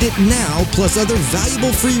can get it now plus other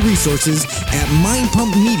valuable free resources at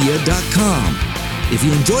mindpumpmedia.com. If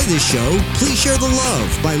you enjoy this show, please share the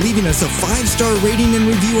love by leaving us a 5-star rating and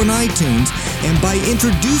review on iTunes and by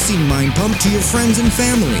introducing Mind Pump to your friends and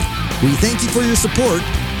family. We thank you for your support,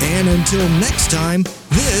 and until next time,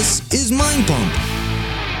 this is Mind Pump.